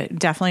we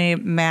definitely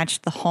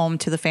match the home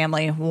to the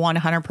family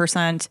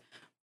 100%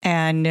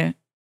 and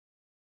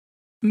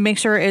make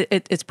sure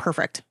it's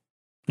perfect.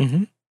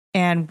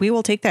 And we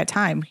will take that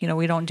time.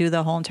 We don't do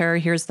the whole entire,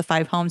 here's the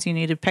 5 homes, you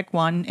need to pick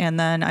one. And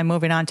then I'm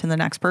moving on to the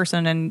next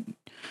person and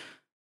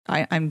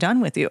I'm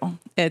done with you.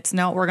 It's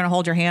no, we're going to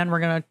hold your hand. We're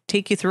going to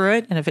take you through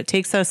it. And if it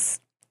takes us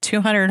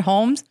 200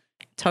 homes,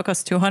 it took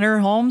us 200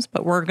 homes,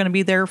 but we're going to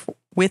be there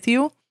with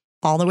you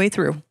all the way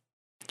through.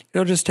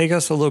 It'll just take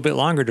us a little bit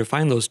longer to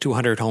find those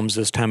 200 homes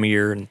this time of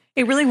year and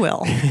It really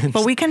will,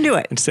 but we can do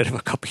it. instead of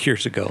a couple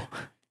years ago.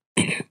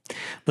 But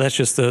that's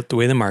just the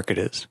way the market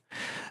is.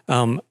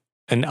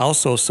 And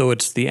also, so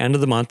it's the end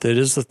of the month. It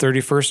is the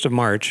 31st of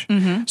March.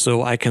 Mm-hmm.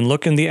 So I can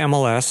look in the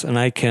MLS and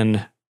I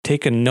can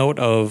take a note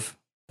of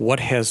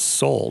what has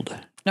sold.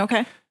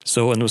 Okay.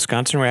 So in the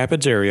Wisconsin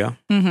Rapids area,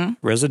 Mm-hmm.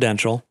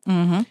 residential,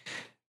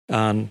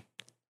 Mm-hmm.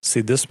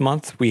 see, this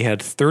month we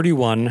had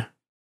 31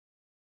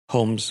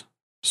 homes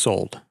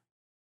sold.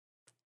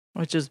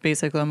 Which is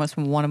basically almost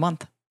one a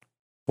month.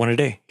 One a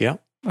day. Yeah.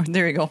 Oh,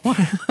 there you go.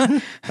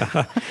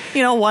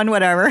 One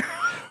whatever.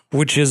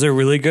 Which is a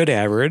really good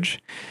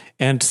average.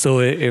 And so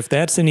if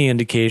that's any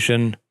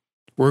indication,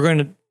 we're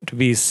going to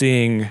be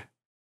seeing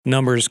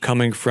numbers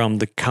coming from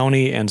the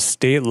county and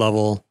state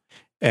level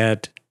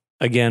at,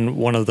 again,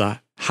 one of the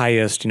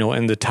highest,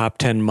 in the top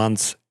 10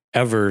 months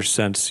ever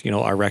since,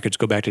 our records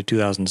go back to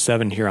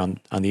 2007 here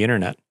on the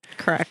internet.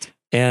 Correct.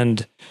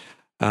 And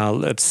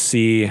let's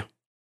see,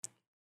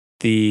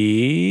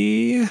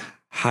 the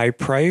high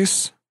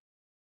price,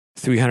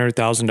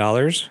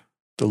 $300,000.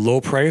 The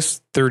low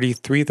price,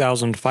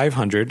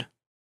 $33,500.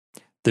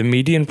 The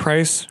median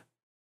price,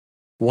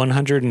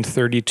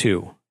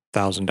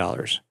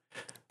 $132,000.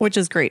 Which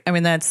is great. I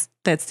mean, that's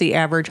the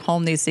average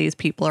home these days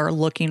people are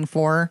looking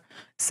for.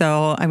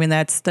 So, I mean,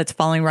 that's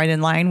falling right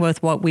in line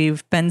with what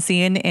we've been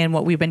seeing and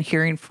what we've been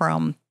hearing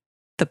from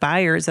the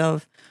buyers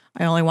of,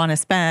 I only want to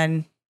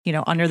spend,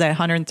 under that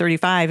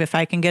 135. If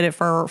I can get it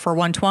for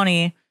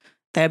 120,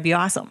 that'd be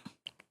awesome.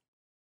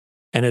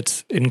 And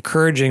it's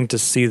encouraging to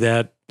see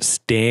that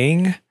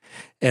staying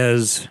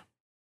as,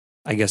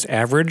 I guess,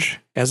 average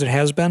as it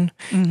has been,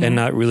 and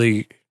not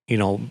really,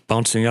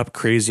 bouncing up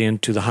crazy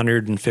into the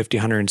 $150,000,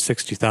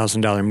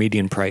 $160,000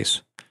 median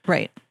price.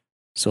 Right.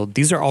 So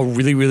these are all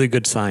really, really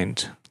good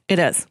signs. It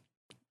is.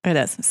 It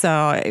is.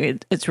 So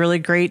it's really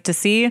great to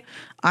see.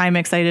 I'm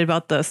excited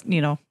about this,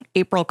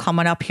 April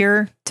coming up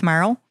here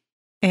tomorrow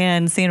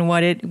and seeing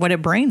what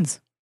it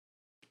brings.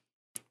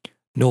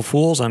 No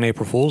fools on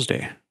April Fool's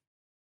Day.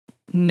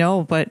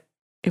 No, but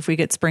if we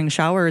get spring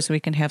showers, we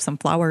can have some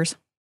flowers.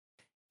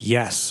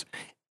 Yes.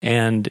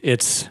 And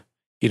it's,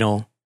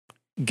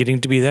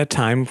 getting to be that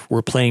time.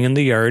 We're playing in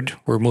the yard.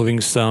 We're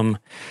moving some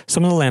of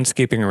the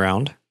landscaping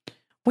around.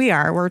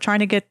 We're trying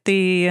to get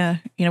the,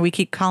 we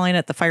keep calling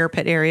it the fire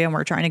pit area, and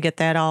we're trying to get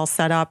that all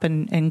set up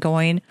and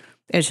going.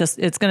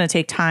 It's going to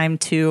take time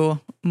to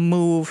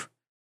move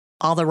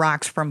all the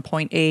rocks from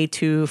point A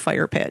to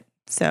fire pit.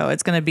 So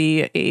it's going to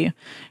be a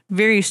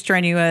very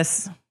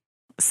strenuous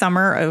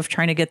summer of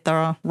trying to get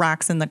the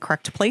rocks in the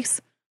correct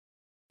place.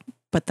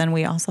 But then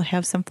we also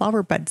have some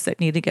flower beds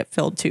that need to get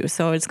filled too.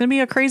 So it's going to be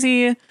a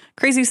crazy,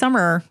 crazy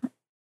summer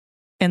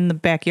in the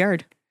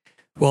backyard.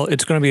 Well,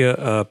 it's going to be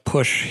a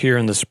push here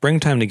in the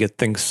springtime to get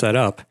things set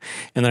up.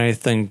 And then I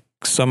think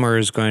summer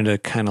is going to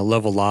kind of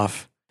level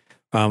off.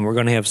 We're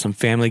going to have some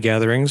family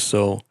gatherings.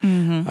 So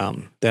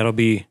that'll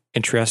be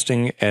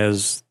interesting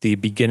as the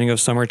beginning of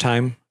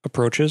summertime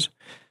approaches.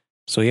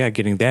 So yeah,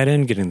 getting that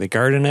in, getting the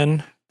garden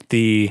in.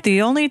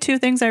 The only two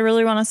things I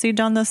really want to see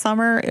done this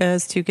summer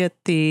is to get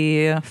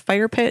the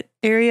fire pit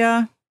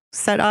area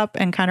set up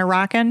and kind of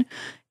rocking,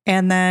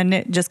 and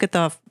then just get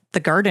the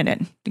garden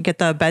in, get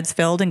the beds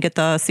filled and get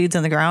the seeds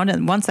in the ground.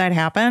 And once that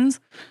happens,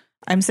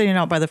 I'm sitting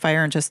out by the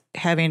fire and just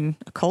having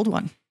a cold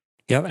one.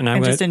 Yep. And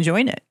I'm just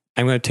enjoying it.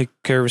 I'm going to take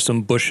care of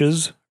some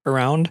bushes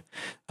around.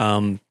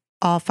 All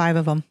 5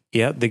 of them.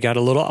 Yeah. They got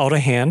a little out of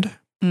hand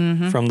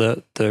from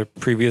the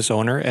previous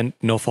owner, and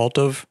no fault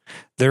of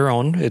their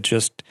own. It's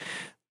just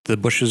the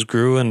bushes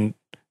grew and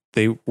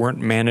they weren't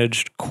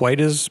managed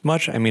quite as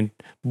much. I mean,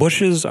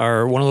 bushes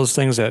are one of those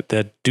things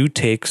that do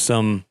take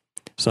some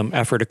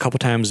effort a couple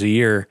times a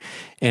year.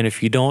 And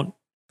if you don't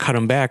cut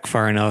them back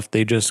far enough,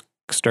 they just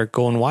start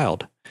going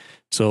wild.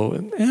 So,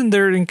 and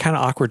they're in kind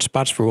of awkward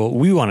spots for what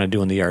we want to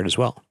do in the yard as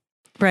well.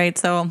 Right.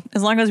 So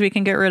as long as we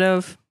can get rid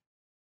of,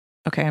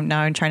 now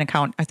I'm trying to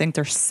count. I think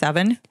there's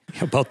 7.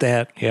 About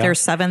that. Yeah.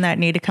 There's 7 that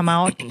need to come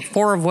out,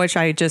 4 of which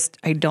I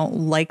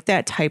don't like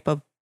that type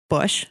of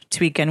bush to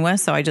begin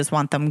with. So I just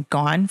want them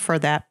gone for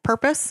that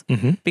purpose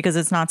because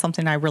it's not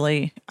something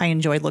I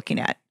enjoy looking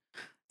at.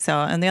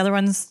 So, and the other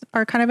ones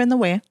are kind of in the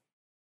way.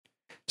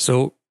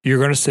 So you're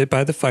going to sit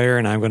by the fire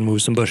and I'm going to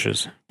move some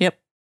bushes. Yep.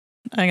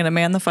 I'm going to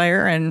man the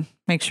fire and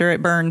make sure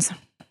it burns.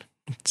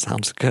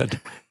 Sounds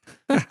good.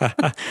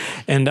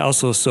 And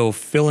also, so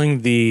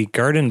filling the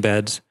garden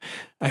beds,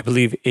 I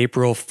believe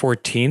April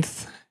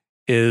 14th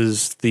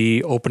is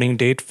the opening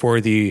date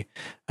for the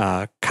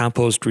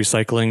compost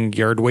recycling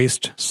yard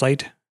waste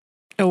site.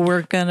 Oh,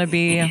 we're going to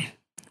be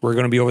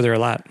over there a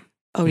lot.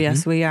 Oh,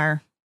 yes, we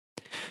are.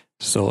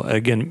 So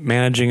again,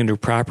 managing a new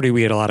property,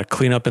 we had a lot of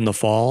cleanup in the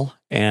fall,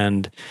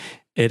 and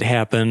it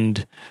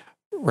happened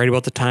right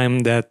about the time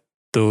that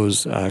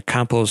those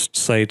compost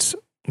sites,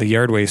 the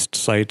yard waste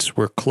sites,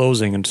 were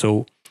closing. And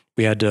so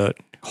we had to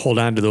hold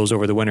on to those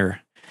over the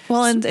winter.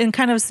 Well, and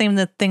kind of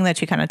the thing that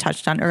you kind of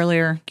touched on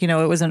earlier, it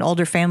was an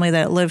older family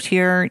that lived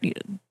here,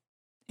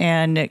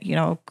 And,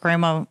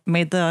 grandma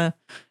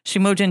she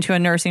moved into a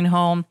nursing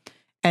home.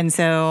 And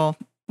so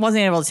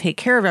wasn't able to take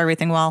care of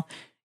everything well.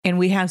 And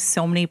we have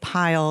so many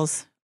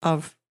piles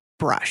of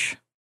brush.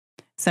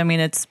 So,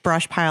 it's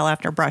brush pile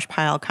after brush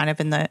pile kind of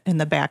in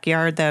the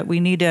backyard that we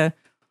need to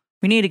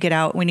get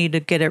out. We need to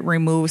get it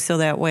removed so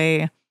that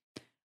way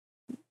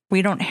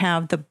we don't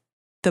have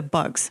the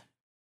bugs.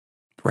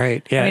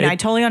 Right. Yeah. I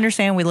totally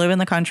understand. We live in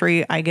the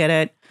country. I get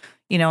it.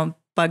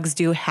 Bugs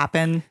do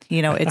happen.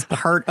 It's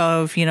part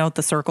of,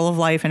 the circle of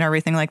life and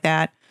everything like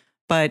that.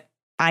 But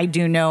I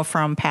do know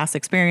from past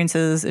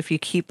experiences, if you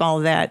keep all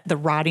the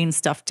rotting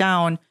stuff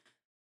down,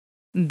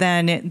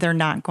 then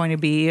there's going to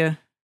be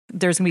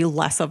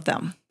less of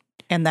them.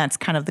 And that's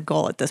kind of the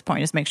goal at this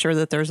point, is make sure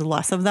that there's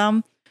less of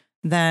them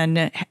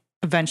than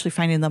eventually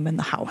finding them in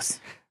the house.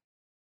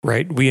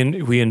 Right. We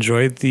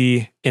enjoy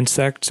the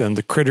insects and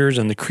the critters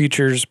and the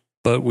creatures,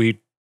 but we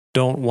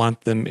don't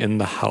want them in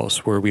the house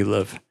where we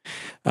live,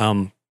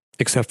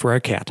 except for our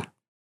cat.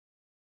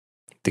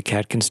 The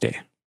cat can stay.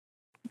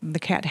 The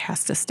cat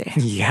has to stay.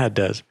 Yeah, it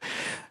does.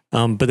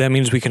 But that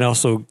means we can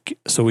also,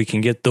 so we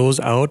can get those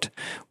out.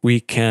 We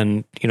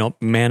can,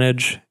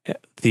 manage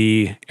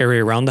the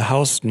area around the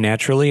house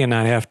naturally and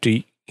not have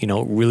to,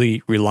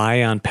 really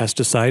rely on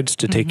pesticides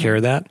to take care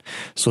of that.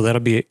 So that'll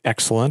be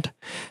excellent.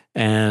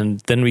 And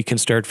then we can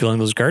start filling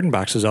those garden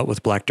boxes out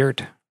with black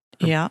dirt.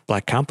 Yeah.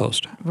 Black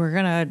compost. We're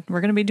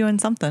gonna be doing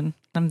something.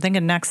 I'm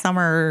thinking next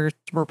summer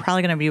we're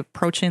probably gonna be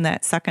approaching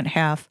that second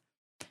half.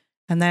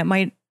 And that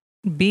might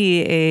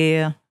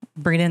be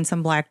bring in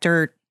some black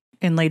dirt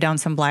and lay down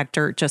some black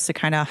dirt just to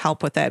kind of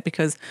help with that,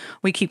 because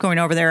we keep going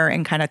over there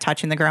and kind of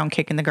touching the ground,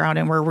 kicking the ground,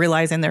 and we're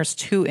realizing there's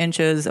 2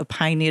 inches of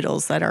pine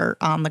needles that are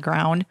on the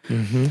ground.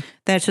 Mm-hmm.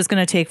 That's just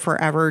going to take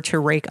forever to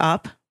rake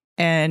up.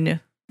 And,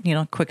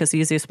 quickest,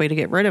 easiest way to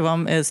get rid of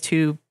them is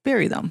to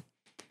bury them.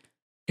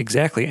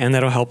 Exactly. And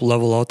that'll help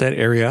level out that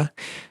area.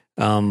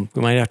 We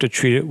might have to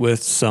treat it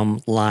with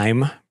some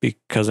lime,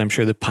 because I'm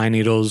sure the pine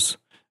needles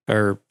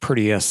are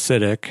pretty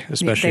acidic,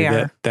 especially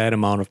that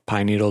amount of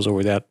pine needles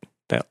over that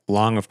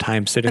long of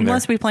time sitting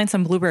Unless we plant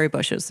some blueberry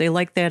bushes. They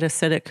like that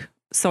acidic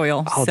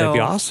soil. Oh, that'd be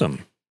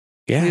awesome.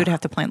 Yeah. We would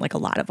have to plant a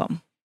lot of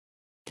them.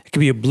 It could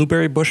be a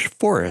blueberry bush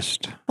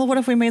forest. Well, what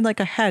if we made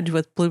a hedge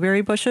with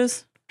blueberry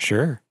bushes?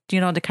 Sure.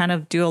 To kind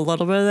of do a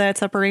little bit of that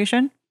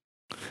separation?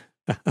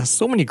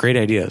 So many great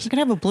ideas. We could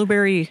have a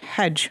blueberry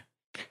hedge.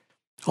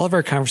 All of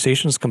our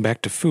conversations come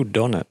back to food,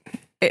 don't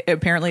it?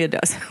 Apparently it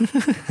does.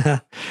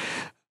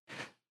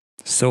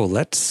 So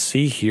let's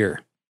see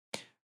here.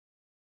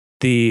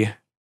 The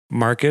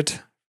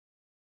market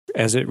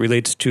as it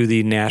relates to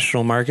the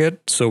national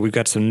market. So we've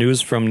got some news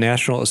from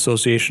National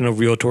Association of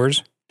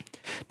Realtors.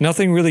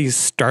 Nothing really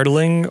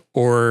startling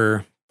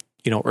or,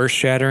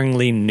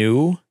 earth-shatteringly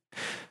new,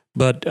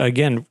 but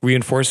again,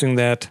 reinforcing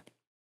that,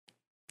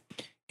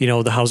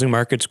 the housing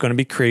market's going to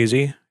be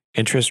crazy.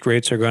 Interest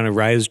rates are going to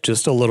rise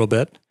just a little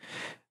bit.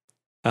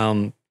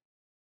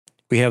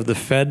 We have the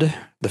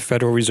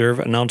Federal Reserve,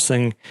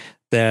 announcing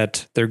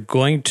that they're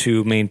going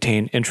to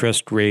maintain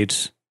interest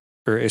rates,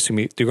 they're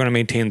going to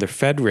maintain the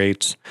Fed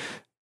rates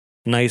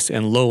nice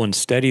and low and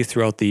steady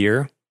throughout the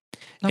year.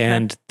 Okay.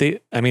 And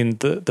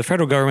the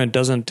federal government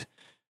doesn't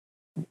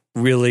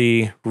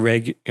really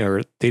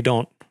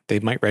they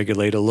might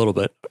regulate a little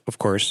bit, of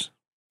course.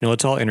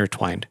 It's all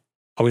intertwined.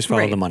 Always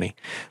follow the money.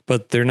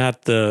 But they're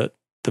not the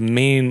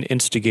main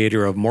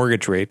instigator of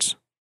mortgage rates.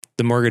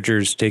 The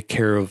mortgagers take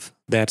care of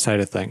that side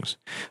of things.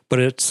 But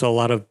it's a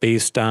lot of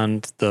based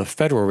on the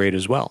federal rate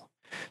as well.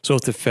 So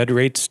if the Fed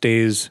rate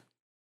stays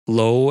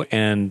low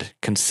and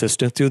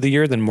consistent through the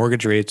year, then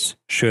mortgage rates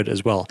should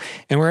as well.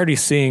 And we're already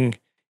seeing,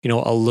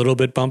 a little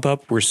bit bump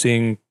up. We're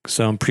seeing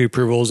some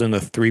pre-approvals in the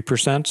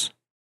 3%,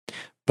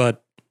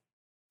 but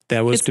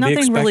that was to be expected.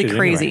 It's nothing really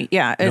crazy. Anyway.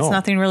 Yeah, it's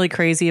nothing really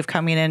crazy of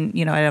coming in,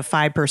 at a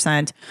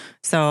 5%.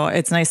 So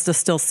it's nice to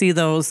still see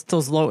those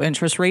low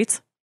interest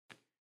rates.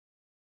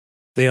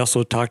 They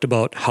also talked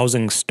about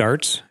housing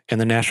starts,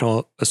 and the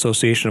National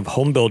Association of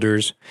Home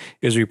Builders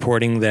is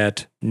reporting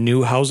that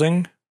new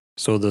housing,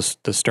 so the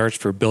starts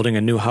for building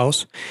a new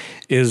house,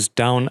 is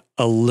down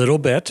a little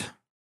bit,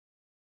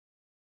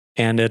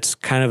 and it's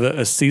kind of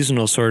a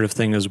seasonal sort of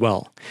thing as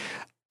well.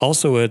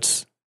 Also,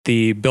 it's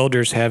the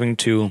builders having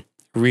to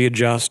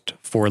readjust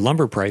for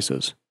lumber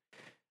prices.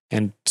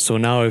 And so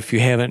now if you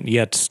haven't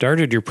yet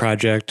started your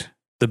project,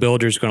 the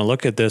builder's going to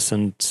look at this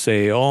and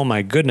say, oh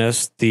my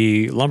goodness,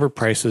 the lumber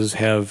prices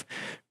have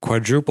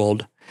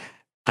quadrupled.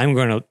 I'm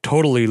going to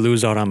totally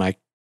lose out on my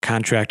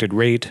contracted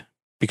rate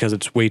because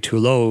it's way too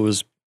low. It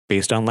was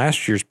based on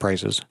last year's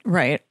prices.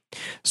 Right.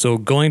 So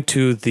going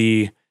to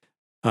the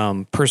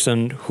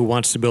person who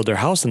wants to build their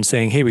house and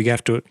saying, hey, we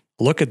have to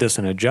look at this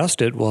and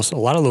adjust it. Well, a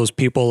lot of those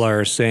people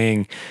are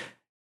saying,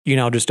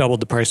 just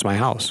doubled the price of my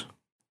house.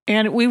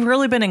 And we've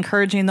really been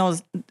encouraging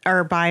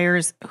our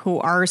buyers who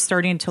are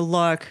starting to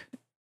look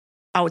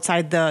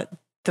outside the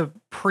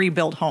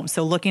pre-built home.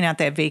 So looking at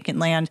that vacant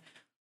land,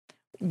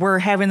 we're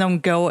having them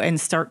go and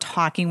start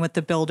talking with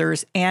the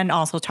builders and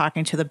also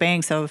talking to the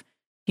banks of,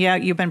 yeah,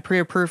 you've been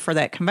pre-approved for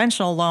that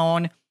conventional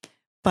loan,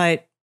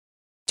 but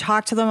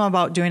talk to them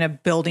about doing a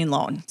building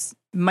loan.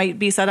 Might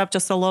be set up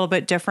just a little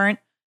bit different.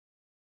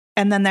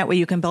 And then that way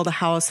you can build a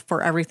house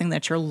for everything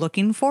that you're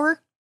looking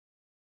for.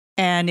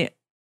 And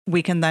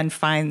we can then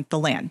find the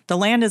land. The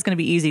land is going to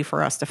be easy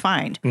for us to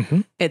find.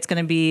 Mm-hmm. It's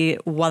going to be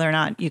whether or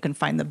not you can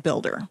find the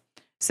builder.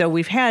 So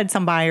we've had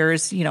some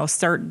buyers,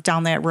 start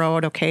down that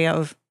road, okay,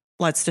 of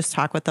let's just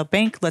talk with the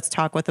bank, let's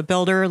talk with the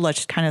builder,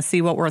 let's kind of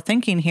see what we're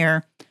thinking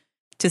here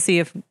to see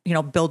if,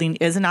 building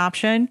is an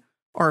option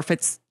or if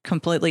it's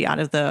completely out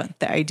of the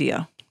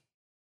idea.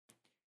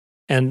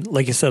 And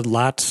like you said,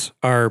 lots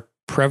are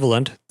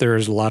prevalent.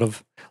 There's a lot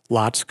of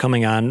lots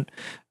coming on.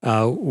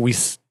 We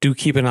do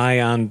keep an eye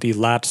on the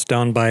lots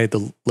down by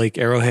the Lake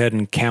Arrowhead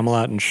and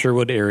Camelot and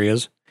Sherwood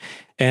areas.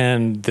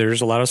 And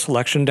there's a lot of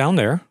selection down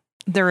there.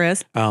 There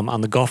is.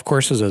 On the golf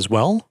courses as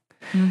well.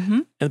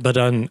 Mm-hmm. But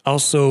on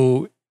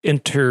also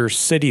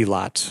intercity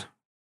lots.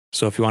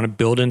 So if you want to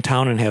build in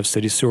town and have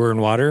city sewer and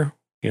water,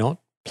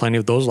 plenty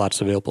of those lots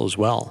available as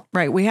well.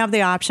 Right. We have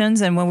the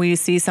options. And when we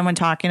see someone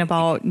talking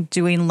about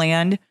doing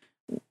land,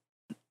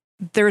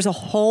 there's a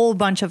whole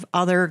bunch of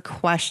other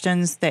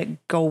questions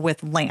that go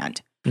with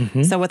land.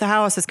 Mm-hmm. So with the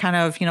house, it's kind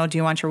of, do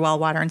you want your well,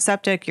 water, and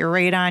septic, your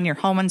radon, your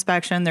home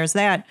inspection? There's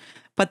that.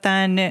 But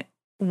then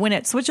when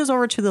it switches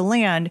over to the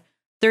land,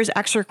 there's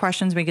extra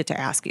questions we get to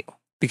ask you.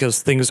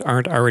 Because things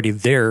aren't already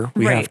there.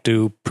 We have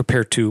to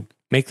prepare to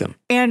make them.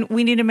 And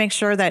we need to make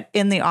sure that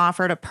in the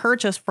offer to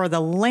purchase for the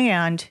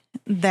land,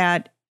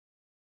 that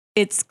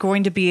it's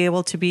going to be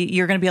able to be,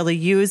 you're going to be able to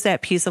use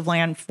that piece of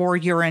land for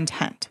your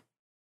intent.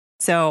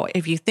 So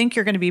if you think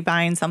you're going to be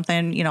buying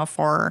something,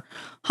 for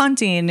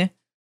hunting,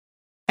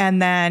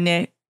 and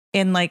then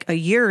in like a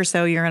year or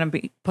so, you're going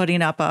to be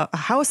putting up a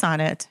house on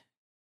it.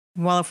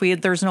 Well,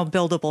 if there's no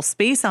buildable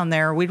space on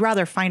there, we'd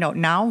rather find out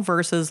now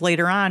versus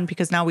later on,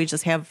 because now we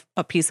just have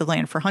a piece of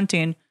land for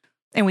hunting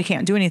and we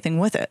can't do anything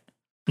with it.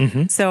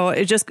 Mm-hmm. So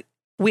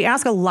we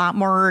ask a lot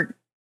more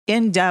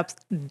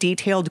in-depth,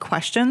 detailed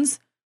questions.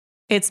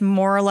 It's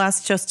more or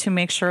less just to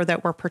make sure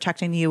that we're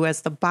protecting you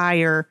as the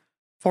buyer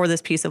for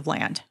this piece of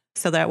land.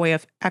 So that way,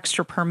 if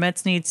extra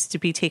permits needs to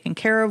be taken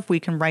care of,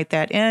 we can write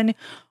that in.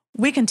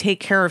 We can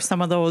take care of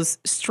some of those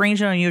strange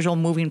and unusual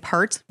moving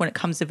parts when it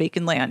comes to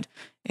vacant land.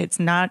 It's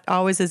not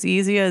always as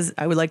easy as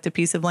I would like the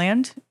piece of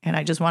land and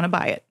I just want to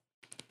buy it.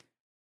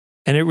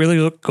 And it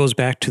really goes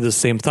back to the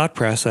same thought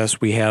process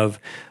we have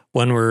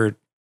when we're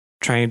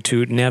trying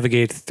to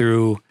navigate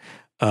through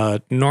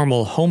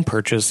normal home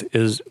purchase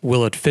is,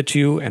 will it fit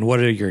you and what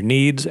are your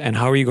needs and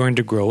how are you going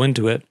to grow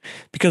into it?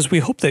 Because we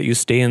hope that you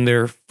stay in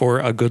there for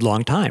a good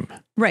long time.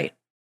 Right.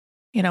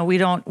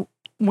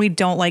 We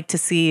don't like to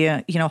see,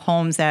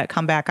 homes that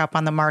come back up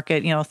on the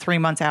market, 3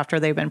 months after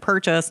they've been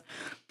purchased,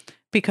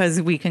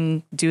 because we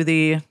can do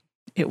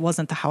it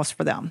wasn't the house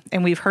for them.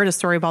 And we've heard a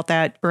story about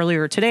that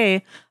earlier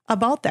today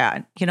about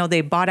that.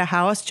 They bought a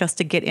house just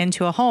to get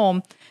into a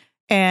home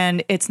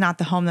and it's not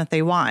the home that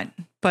they want,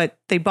 but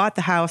they bought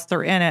the house,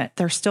 they're in it,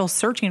 they're still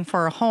searching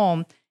for a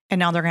home. And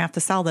now they're going to have to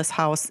sell this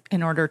house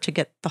in order to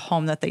get the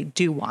home that they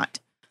do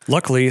want.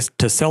 Luckily,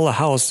 to sell a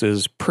house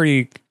is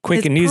pretty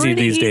quick and easy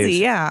these days.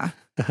 Yeah.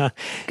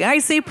 I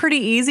say pretty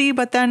easy,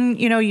 but then,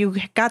 you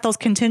got those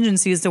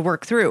contingencies to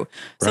work through.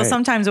 So Right.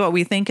 Sometimes what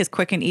we think is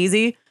quick and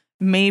easy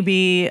may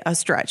be a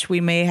stretch. We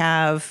may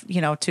have,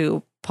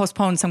 to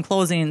postpone some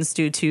closings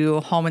due to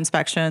home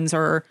inspections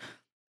or,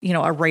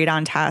 a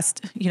radon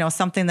test,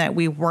 something that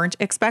we weren't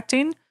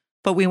expecting,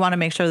 but we want to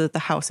make sure that the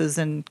house is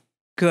in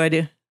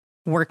good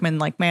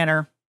workmanlike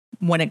manner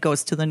when it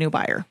goes to the new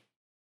buyer.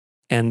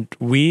 And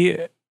we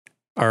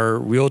are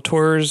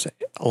realtors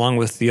along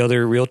with the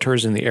other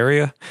realtors in the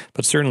area,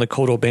 but certainly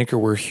Coldwell Banker,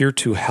 we're here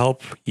to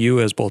help you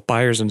as both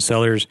buyers and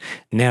sellers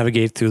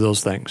navigate through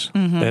those things.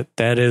 Mm-hmm.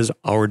 That is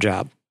our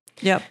job.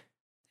 Yep.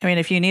 I mean,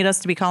 if you need us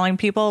to be calling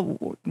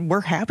people,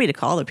 we're happy to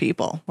call the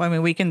people. I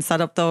mean, we can set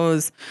up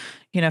those,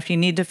 if you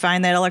need to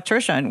find that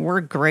electrician,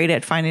 we're great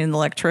at finding the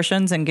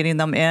electricians and getting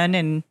them in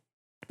and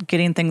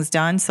getting things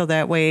done. So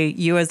that way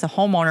you as the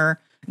homeowner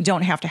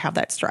don't have to have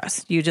that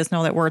stress. You just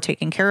know that we're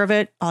taking care of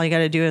it. All you got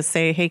to do is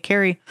say, hey,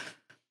 Carrie,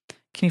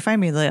 can you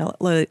find me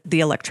the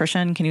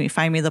electrician? Can you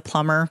find me the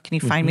plumber? Can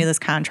you find me this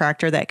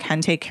contractor that can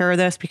take care of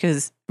this?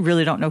 Because I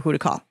really don't know who to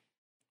call.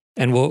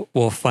 And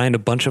we'll find a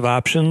bunch of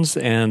options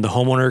and the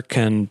homeowner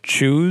can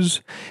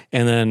choose.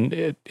 And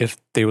then if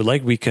they would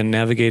like, we can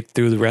navigate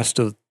through the rest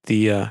of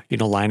the,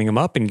 lining them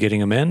up and getting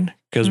them in,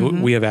 because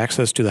we have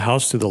access to the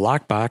house through the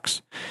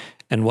lockbox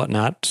and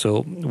whatnot.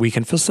 So we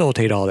can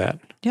facilitate all that.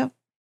 Yep.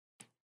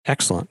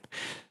 Excellent.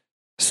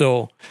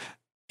 So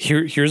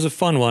here's a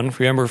fun one.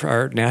 Remember,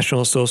 our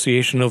National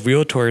Association of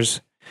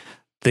Realtors,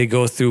 they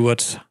go through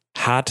what's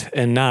hot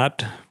and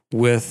not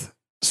with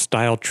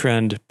style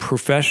trend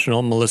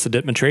professional Melissa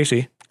Dittman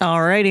Tracy.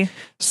 All righty.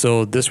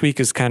 So this week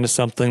is kind of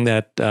something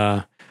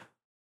that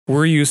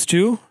we're used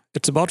to.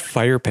 It's about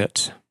fire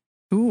pits.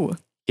 Ooh.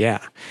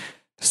 Yeah.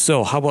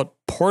 So how about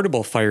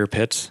portable fire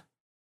pits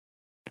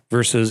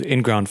versus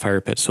in-ground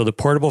fire pits? So the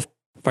portable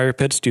fire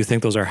pits, do you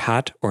think those are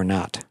hot or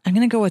not? I'm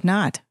going to go with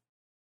not.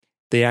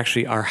 They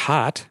actually are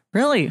hot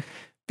Really?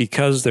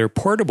 because they're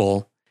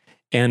portable,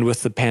 and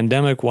with the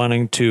pandemic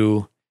wanting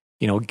to,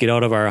 get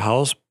out of our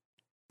house,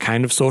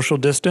 kind of social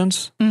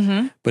distance,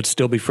 but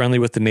still be friendly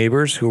with the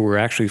neighbors who we're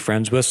actually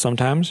friends with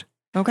sometimes.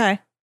 Okay.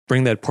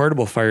 Bring that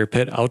portable fire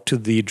pit out to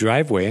the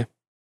driveway.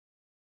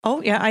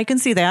 Oh, yeah, I can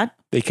see that.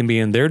 They can be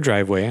in their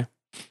driveway.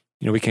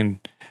 We can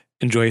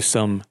enjoy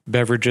some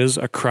beverages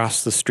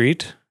across the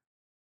street.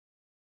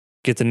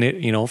 Get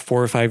the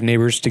 4 or 5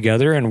 neighbors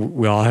together, and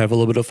we all have a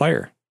little bit of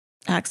fire.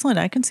 Excellent.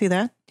 I can see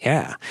that.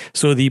 Yeah.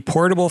 So the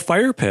portable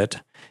fire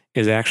pit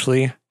is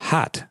actually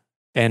hot,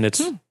 and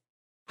it's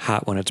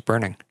hot when it's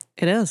burning.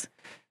 It is.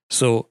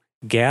 So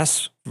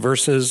gas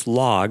versus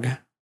log,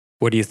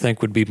 what do you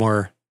think would be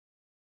more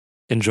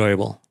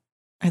enjoyable?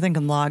 I think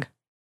in log.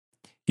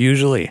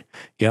 Usually.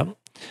 Yep.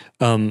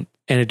 And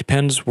it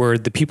depends where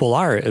the people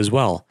are as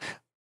well.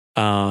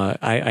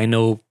 I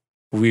know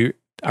we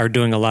are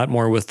doing a lot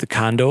more with the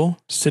condo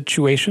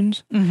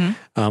situations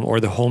or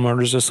the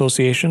homeowners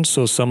association.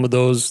 So some of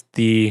those,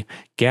 the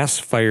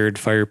gas-fired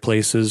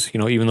fireplaces,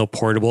 even though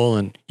portable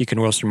and you can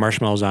roast your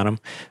marshmallows on them,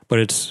 but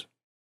it's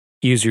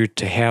easier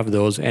to have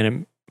those, and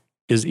it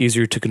is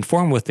easier to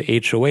conform with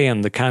the HOA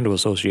and the condo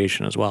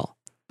association as well.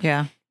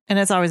 Yeah. And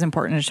it's always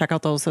important to check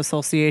out those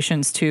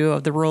associations too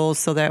of the rules,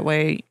 so that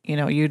way,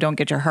 you don't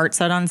get your heart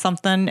set on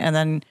something and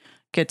then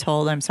get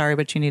told, I'm sorry,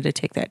 but you need to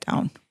take that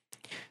down.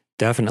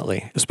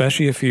 Definitely.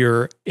 Especially if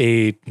you're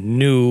a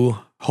new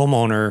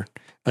homeowner,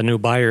 a new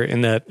buyer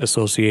in that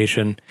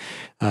association,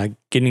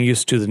 getting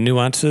used to the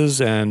nuances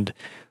and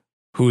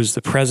who's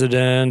the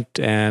president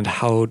and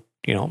how,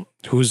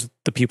 who's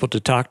the people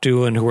to talk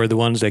to and who are the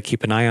ones that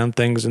keep an eye on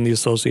things in the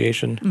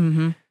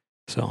association.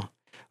 So,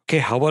 okay,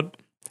 how about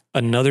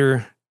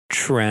another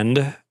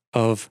trend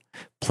of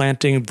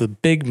planting the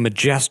big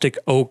majestic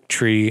oak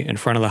tree in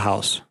front of the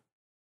house?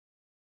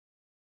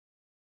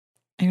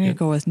 I'm going to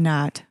go with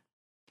not.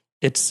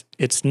 It's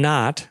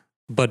not,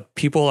 but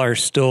people are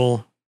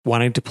still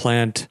wanting to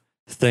plant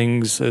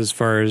things as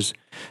far as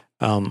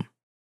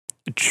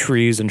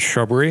trees and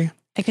shrubbery.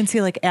 I can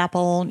see like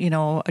apple,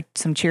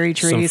 some cherry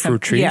trees. Some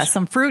fruit trees. Yeah,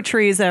 some fruit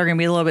trees that are going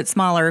to be a little bit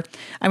smaller.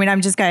 I mean,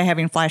 I'm just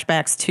having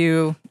flashbacks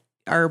to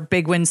our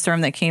big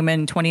windstorm that came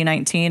in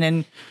 2019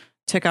 and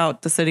took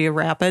out the city of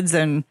Rapids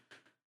and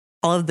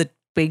all of the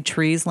big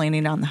trees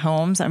landing on the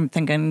homes. I'm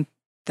thinking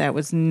that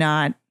was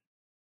not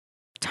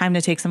time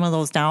to take some of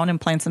those down and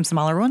plant some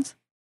smaller ones.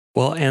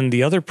 Well, and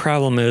the other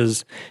problem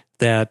is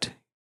that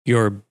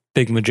your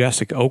big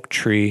majestic oak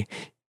tree,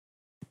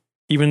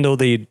 even though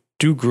they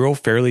do grow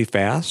fairly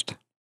fast,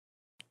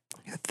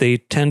 they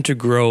tend to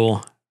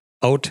grow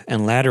out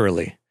and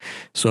laterally.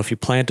 So if you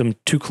plant them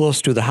too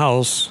close to the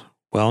house,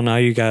 well, now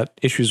you got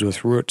issues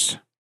with roots.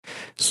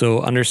 So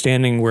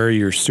understanding where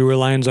your sewer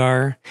lines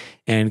are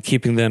and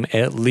keeping them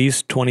at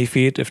least 20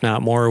 feet, if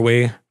not more,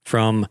 away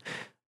from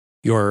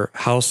your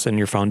house and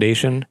your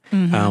foundation.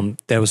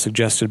 That was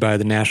suggested by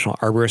the National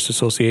Arborist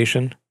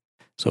Association.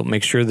 So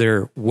make sure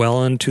they're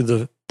well into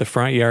the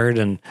front yard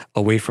and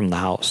away from the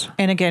house.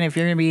 And again, if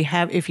you're going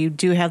to if you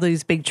do have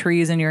these big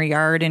trees in your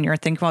yard and you're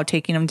thinking about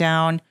taking them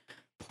down,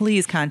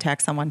 please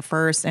contact someone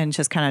first and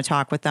just kind of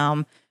talk with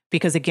them.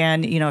 Because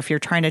again, if you're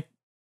trying to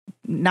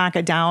knock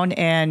it down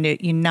and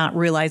you're not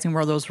realizing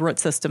where those root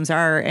systems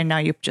are, and now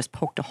you've just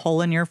poked a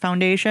hole in your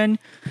foundation,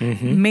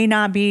 may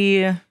not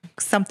be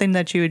something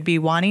that you would be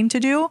wanting to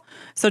do.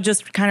 So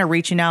just kind of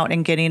reaching out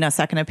and getting a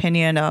second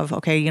opinion of,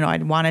 okay,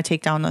 I'd want to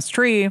take down this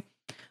tree.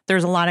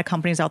 There's a lot of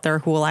companies out there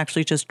who will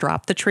actually just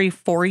drop the tree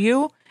for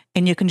you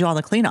and you can do all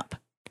the cleanup.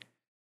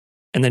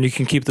 And then you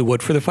can keep the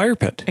wood for the fire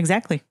pit.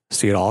 Exactly.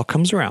 See, it all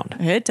comes around.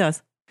 It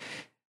does.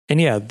 And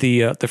yeah,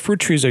 the fruit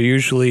trees are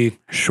usually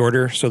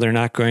shorter, so they're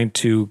not going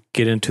to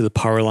get into the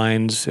power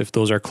lines if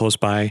those are close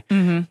by,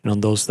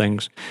 those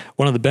things.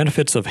 One of the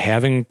benefits of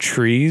having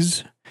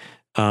trees,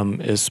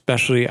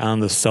 especially on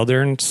the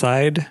southern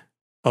side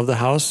of the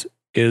house,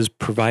 is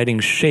providing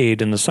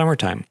shade in the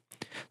summertime.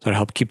 So it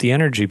helps keep the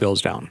energy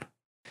bills down.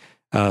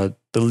 The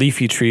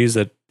leafy trees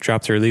that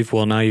drop their leaf,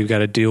 well, now you've got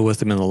to deal with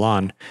them in the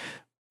lawn,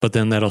 but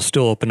then that'll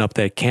still open up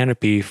that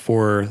canopy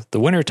for the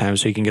wintertime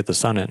so you can get the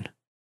sun in.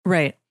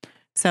 Right.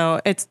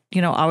 So it's,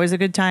 always a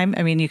good time.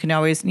 I mean, you can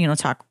always,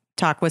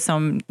 talk with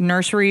some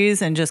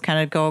nurseries and just kind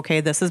of go,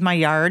 okay, this is my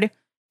yard.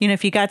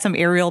 If you got some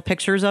aerial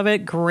pictures of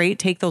it, great.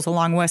 Take those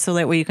along with, so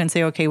that way you can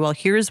say, okay, well,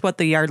 here's what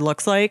the yard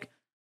looks like.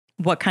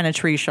 What kind of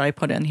tree should I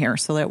put in here?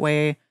 So that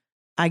way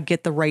I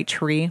get the right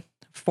tree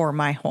for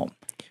my home.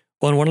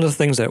 Well, and one of the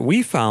things that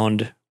we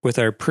found with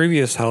our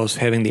previous house,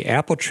 having the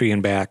apple tree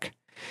in back,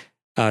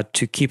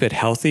 to keep it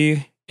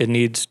healthy, it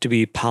needs to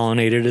be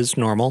pollinated as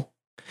normal.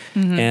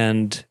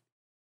 And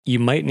you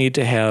might need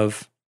to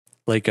have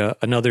like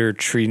another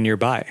tree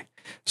nearby.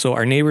 So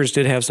our neighbors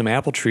did have some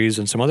apple trees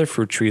and some other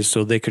fruit trees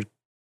so they could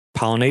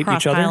pollinate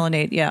each other.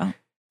 Cross-pollinate, yeah.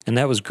 And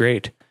that was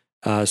great.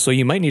 So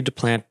you might need to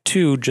plant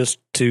two just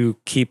to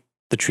keep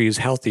the trees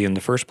healthy in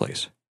the first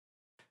place.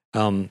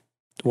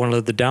 One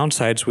of the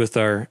downsides with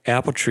our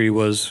apple tree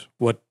was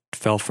what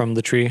fell from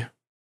the tree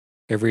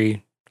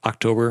every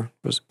October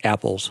was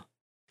apples.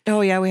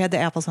 Oh, yeah, we had the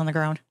apples on the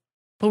ground.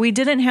 but we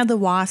didn't have the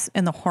wasps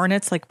and the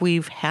hornets like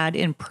we've had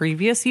in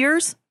previous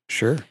years.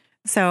 Sure.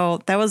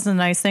 So that was the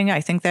nice thing.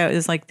 I think that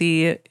is like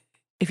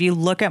if you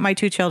look at my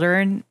two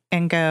children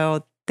and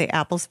go, the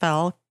apples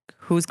fell,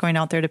 who's going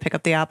out there to pick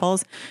up the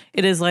apples?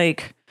 It is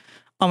like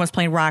almost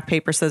playing rock,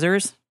 paper,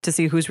 scissors to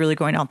see who's really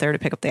going out there to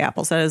pick up the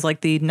apples. That is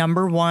like the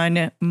number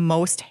one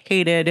most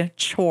hated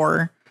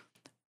chore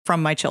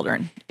from my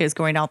children, is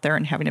going out there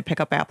and having to pick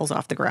up apples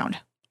off the ground.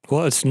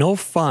 Well, it's no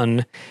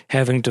fun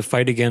having to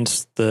fight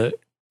against the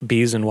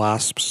bees and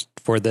wasps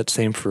for that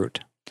same fruit.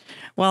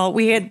 Well,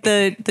 we had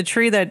the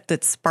tree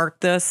that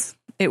sparked this.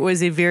 It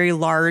was a very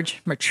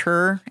large,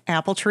 mature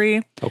apple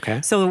tree.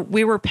 Okay. So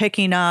we were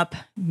picking up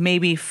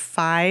maybe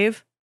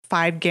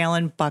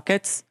 5-gallon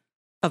buckets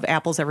of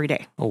apples every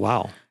day. Oh,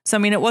 wow. So, I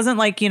mean, it wasn't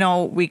like,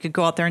 we could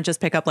go out there and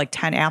just pick up like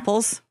 10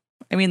 apples.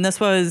 I mean, this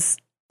was,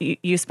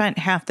 you spent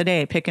half the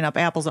day picking up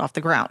apples off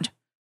the ground.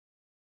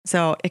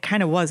 So it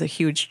kind of was a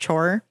huge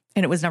chore,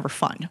 and it was never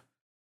fun.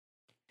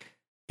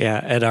 Yeah.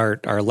 At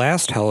our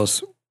last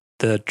house,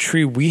 the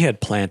tree we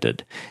had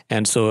planted,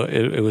 and so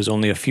it was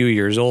only a few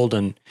years old,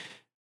 and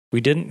we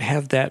didn't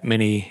have that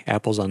many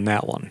apples on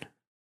that one.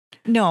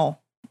 No,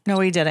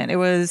 we didn't. It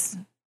was,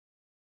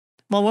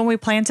 well, when we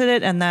planted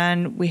it and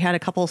then we had a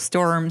couple of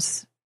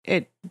storms,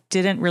 it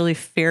didn't really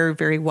fare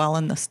very well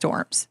in the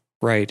storms.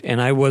 Right.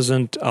 And I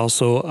wasn't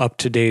also up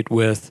to date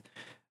with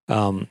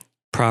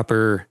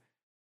proper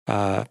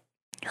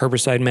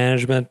herbicide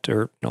management,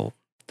 or no,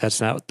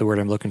 that's not the word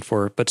I'm looking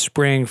for, but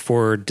spraying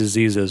for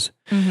diseases.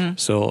 Mm-hmm.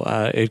 So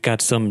it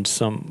got some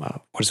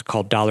what is it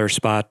called, dollar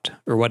spot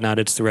or whatnot.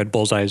 It's the red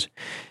bullseyes.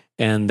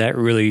 And that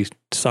really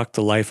sucked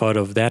the life out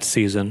of that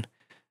season.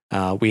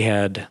 We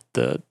had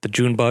the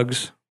June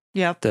bugs,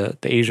 Yep. the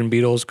Asian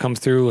beetles come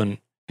through,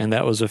 and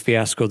that was a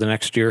fiasco the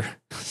next year.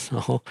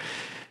 So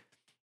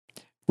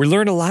we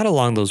learned a lot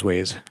along those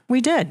ways.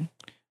 We did.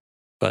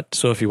 But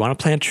so if you want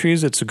to plant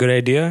trees, it's a good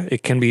idea.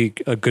 It can be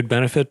a good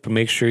benefit, but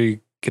make sure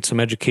you get some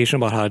education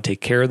about how to take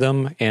care of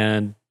them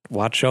and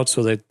watch out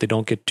so that they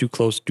don't get too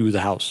close to the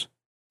house.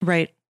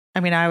 Right. I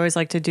mean, I always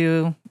like to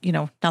do,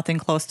 nothing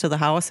close to the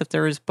house. If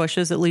there's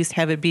bushes, at least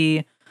have it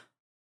be,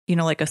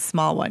 like a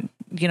small one.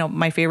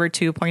 My favorite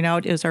to point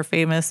out is our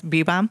famous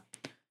bee balm.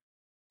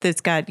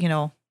 That's got,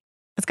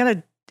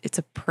 it's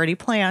a pretty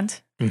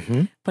plant,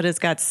 Mm-hmm. but it's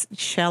got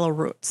shallow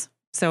roots.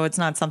 So it's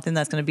not something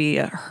that's going to be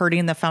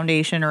hurting the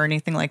foundation or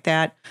anything like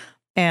that.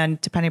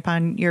 And depending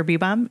upon your bee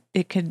balm,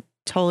 it could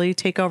totally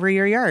take over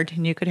your yard,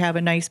 and you could have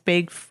a nice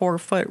big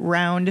 4-foot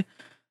round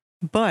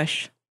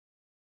bush.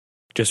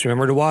 Just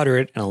remember to water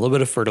it and a little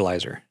bit of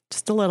fertilizer.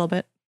 Just a little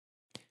bit.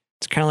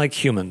 It's kind of like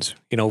humans.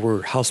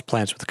 We're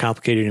houseplants with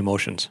complicated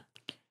emotions.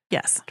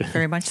 Yes,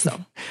 very much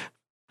so.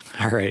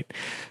 All right.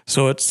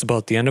 So it's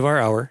about the end of our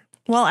hour.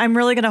 Well, I'm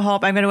really going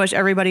to wish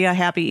everybody a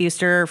happy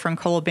Easter from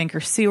Coldwell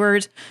Banker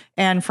Seward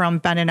and from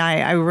Ben and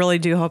I. I really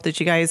do hope that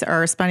you guys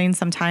are spending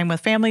some time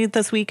with family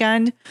this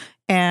weekend,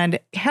 and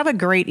have a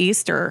great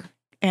Easter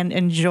and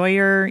enjoy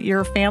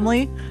your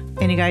family.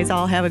 And you guys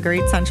all have a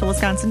great Central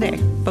Wisconsin day.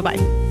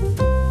 Bye-bye.